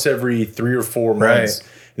like once every 3 or 4 months. Right.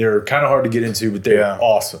 They're kind of hard to get into, but they're Yeah.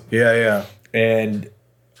 awesome. Yeah. And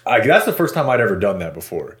that's the first time I'd ever done that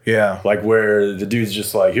before. Yeah. Like where the dude's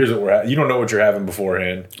just like, here's what we're having. You don't know what you're having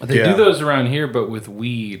beforehand. They Yeah. do those around here, but with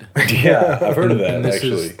weed. Yeah, I've heard of that And this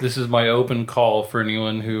actually. is my open call for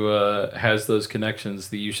anyone who has those connections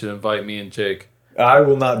that you should invite me and Jake. I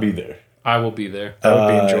will not be there. I will be there. That would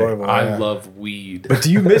be enjoyable. I yeah. love weed. But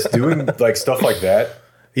do you miss doing like stuff like that?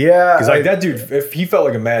 Yeah. Because like that dude, if he felt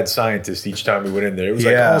like a mad scientist each time we went in there. It was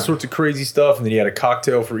like Yeah. all sorts of crazy stuff, and then he had a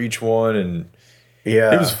cocktail for each one, and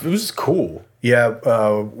yeah. it was just cool. Yeah,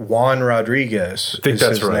 Juan Rodriguez I think is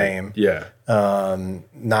that's his right. name. Yeah.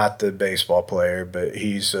 Not the baseball player, but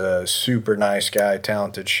he's a super nice guy,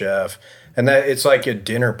 talented chef. And that it's like a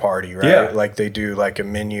dinner party, right? Yeah. Like they do like a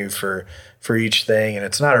menu for each thing, and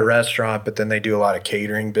it's not a restaurant, but then they do a lot of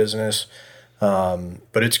catering business.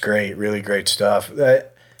 But it's great, really great stuff.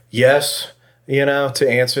 Yes, to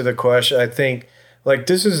answer the question, I think like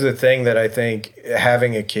this is the thing that I think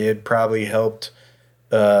having a kid probably helped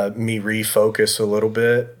me refocus a little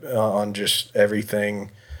bit on just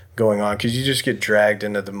everything going on, because you just get dragged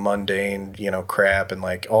into the mundane, crap and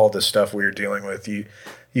like all the stuff we were dealing with.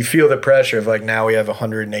 You feel the pressure of like now we have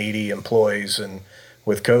 180 employees, and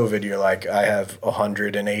with COVID, you're like, I have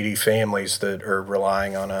 180 families that are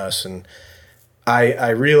relying on us. And I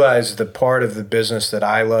realize the part of the business that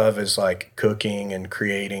I love is like cooking and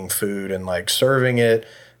creating food and like serving it,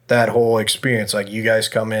 that whole experience. Like you guys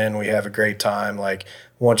come in, we have a great time, like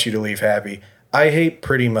want you to leave happy. I hate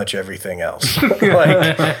pretty much everything else. Like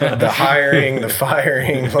the hiring, the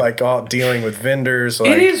firing, like all dealing with vendors.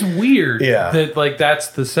 Like, it is weird. Yeah. That like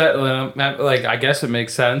that's the set. Like I guess it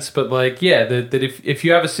makes sense, but like that if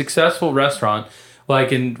you have a successful restaurant,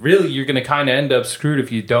 like and really you're going to kind of end up screwed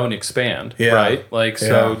if you don't expand. Yeah. Right. Like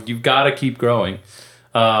so Yeah. you've got to keep growing.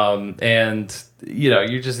 And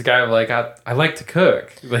you're just a guy like I like to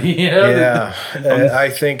cook. Yeah. I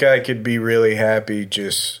think I could be really happy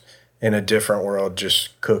just in a different world,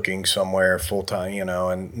 just cooking somewhere full time,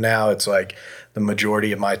 and now it's like the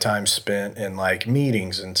majority of my time spent in like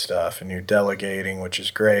meetings and stuff, and you're delegating, which is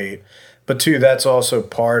great. But too, that's also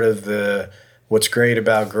part of what's great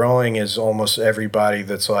about growing is almost everybody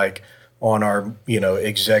that's like on our,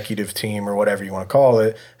 executive team or whatever you want to call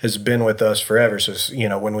it has been with us forever.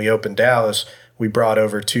 So, when we opened Dallas, we brought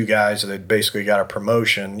over 2 guys that basically got a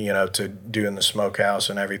promotion, to doing the smokehouse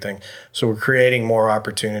and everything. So we're creating more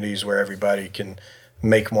opportunities where everybody can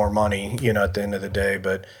make more money, at the end of the day.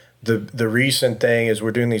 But the recent thing is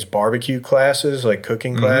we're doing these barbecue classes, like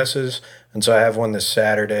cooking classes. And so I have one this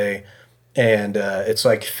Saturday, and it's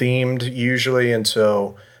like themed usually. And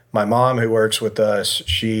so my mom, who works with us,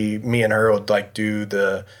 me and her will like do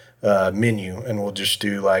the menu, and we'll just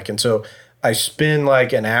do like, and so I spend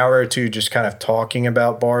like an hour or 2 just kind of talking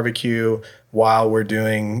about barbecue while we're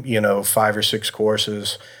doing, 5 or 6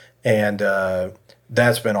 courses. And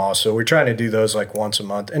that's been awesome. We're trying to do those like once a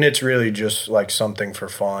month, and it's really just like something for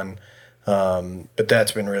fun. But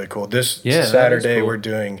that's been really cool. This Saturday, cool. we're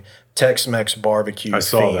doing Tex-Mex barbecue. I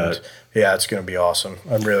saw themed. that. Yeah, it's going to be awesome.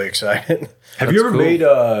 I'm really excited. Have you ever cool. made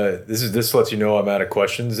this lets you know I'm out of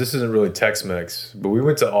questions. This isn't really Tex-Mex, but we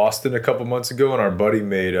went to Austin a couple months ago and our buddy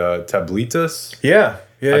made tablitas. Yeah.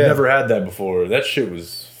 I've never had that before. That shit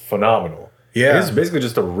was phenomenal. Yeah. It's basically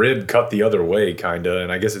just a rib cut the other way, kind of,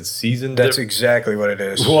 and I guess it's seasoned. That's exactly what it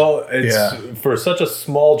is. well, it's for such a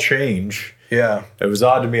small change. Yeah. It was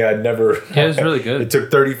odd to me. I'd never. Yeah, it was really good. It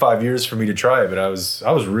took 35 years for me to try it, but I was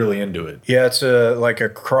really into it. Yeah, it's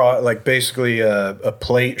basically a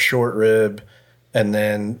plate short rib, and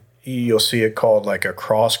then you'll see it called like a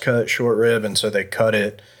cross-cut short rib, and so they cut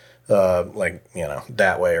it like, you know,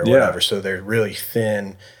 that way or whatever. So they're really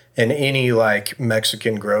thin. And any like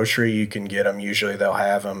Mexican grocery, you can get them. Usually they'll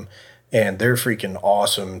have them, and they're freaking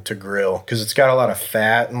awesome to grill because it's got a lot of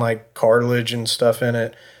fat and like cartilage and stuff in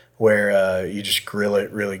it, where you just grill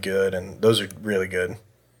it really good, and those are really good.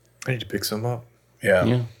 I need to pick some up.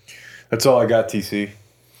 Yeah. That's all I got, TC.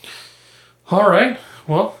 All right.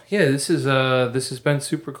 Well, yeah, this has been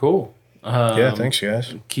super cool. Yeah, thanks,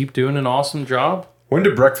 guys. Keep doing an awesome job. When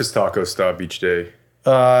do breakfast tacos stop each day?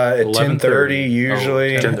 At 11:30. 10:30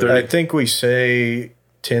 usually. 10:30. I think we say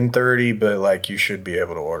 10:30, but like you should be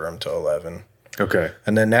able to order them till 11. Okay.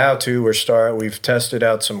 And then now too, we've tested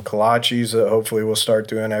out some kolaches that hopefully we'll start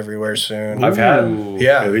doing everywhere soon. I've had Ooh.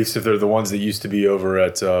 Yeah. At least if they're the ones that used to be over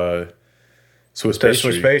at Swiss The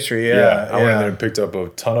Pastry. Swiss Pastry, yeah. I went in there and picked up a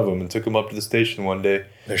ton of them and took them up to the station one day.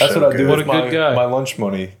 They're That's so what I good. do What with a good guy. my lunch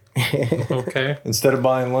money. Okay. Instead of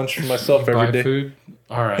buying lunch for myself every Buy day. food.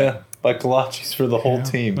 All right. Yeah, buy kolaches for the whole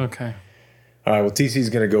team. Okay. All right, well, TC's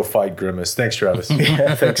going to go fight Grimace. Thanks, Travis.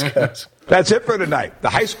 Yeah, thanks, guys. That's it for tonight. The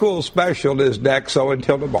high school special is next, so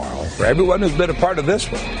until tomorrow, for everyone who's been a part of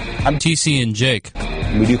this one, I'm TC and Jake.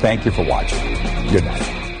 we do thank you for watching. Good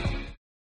night.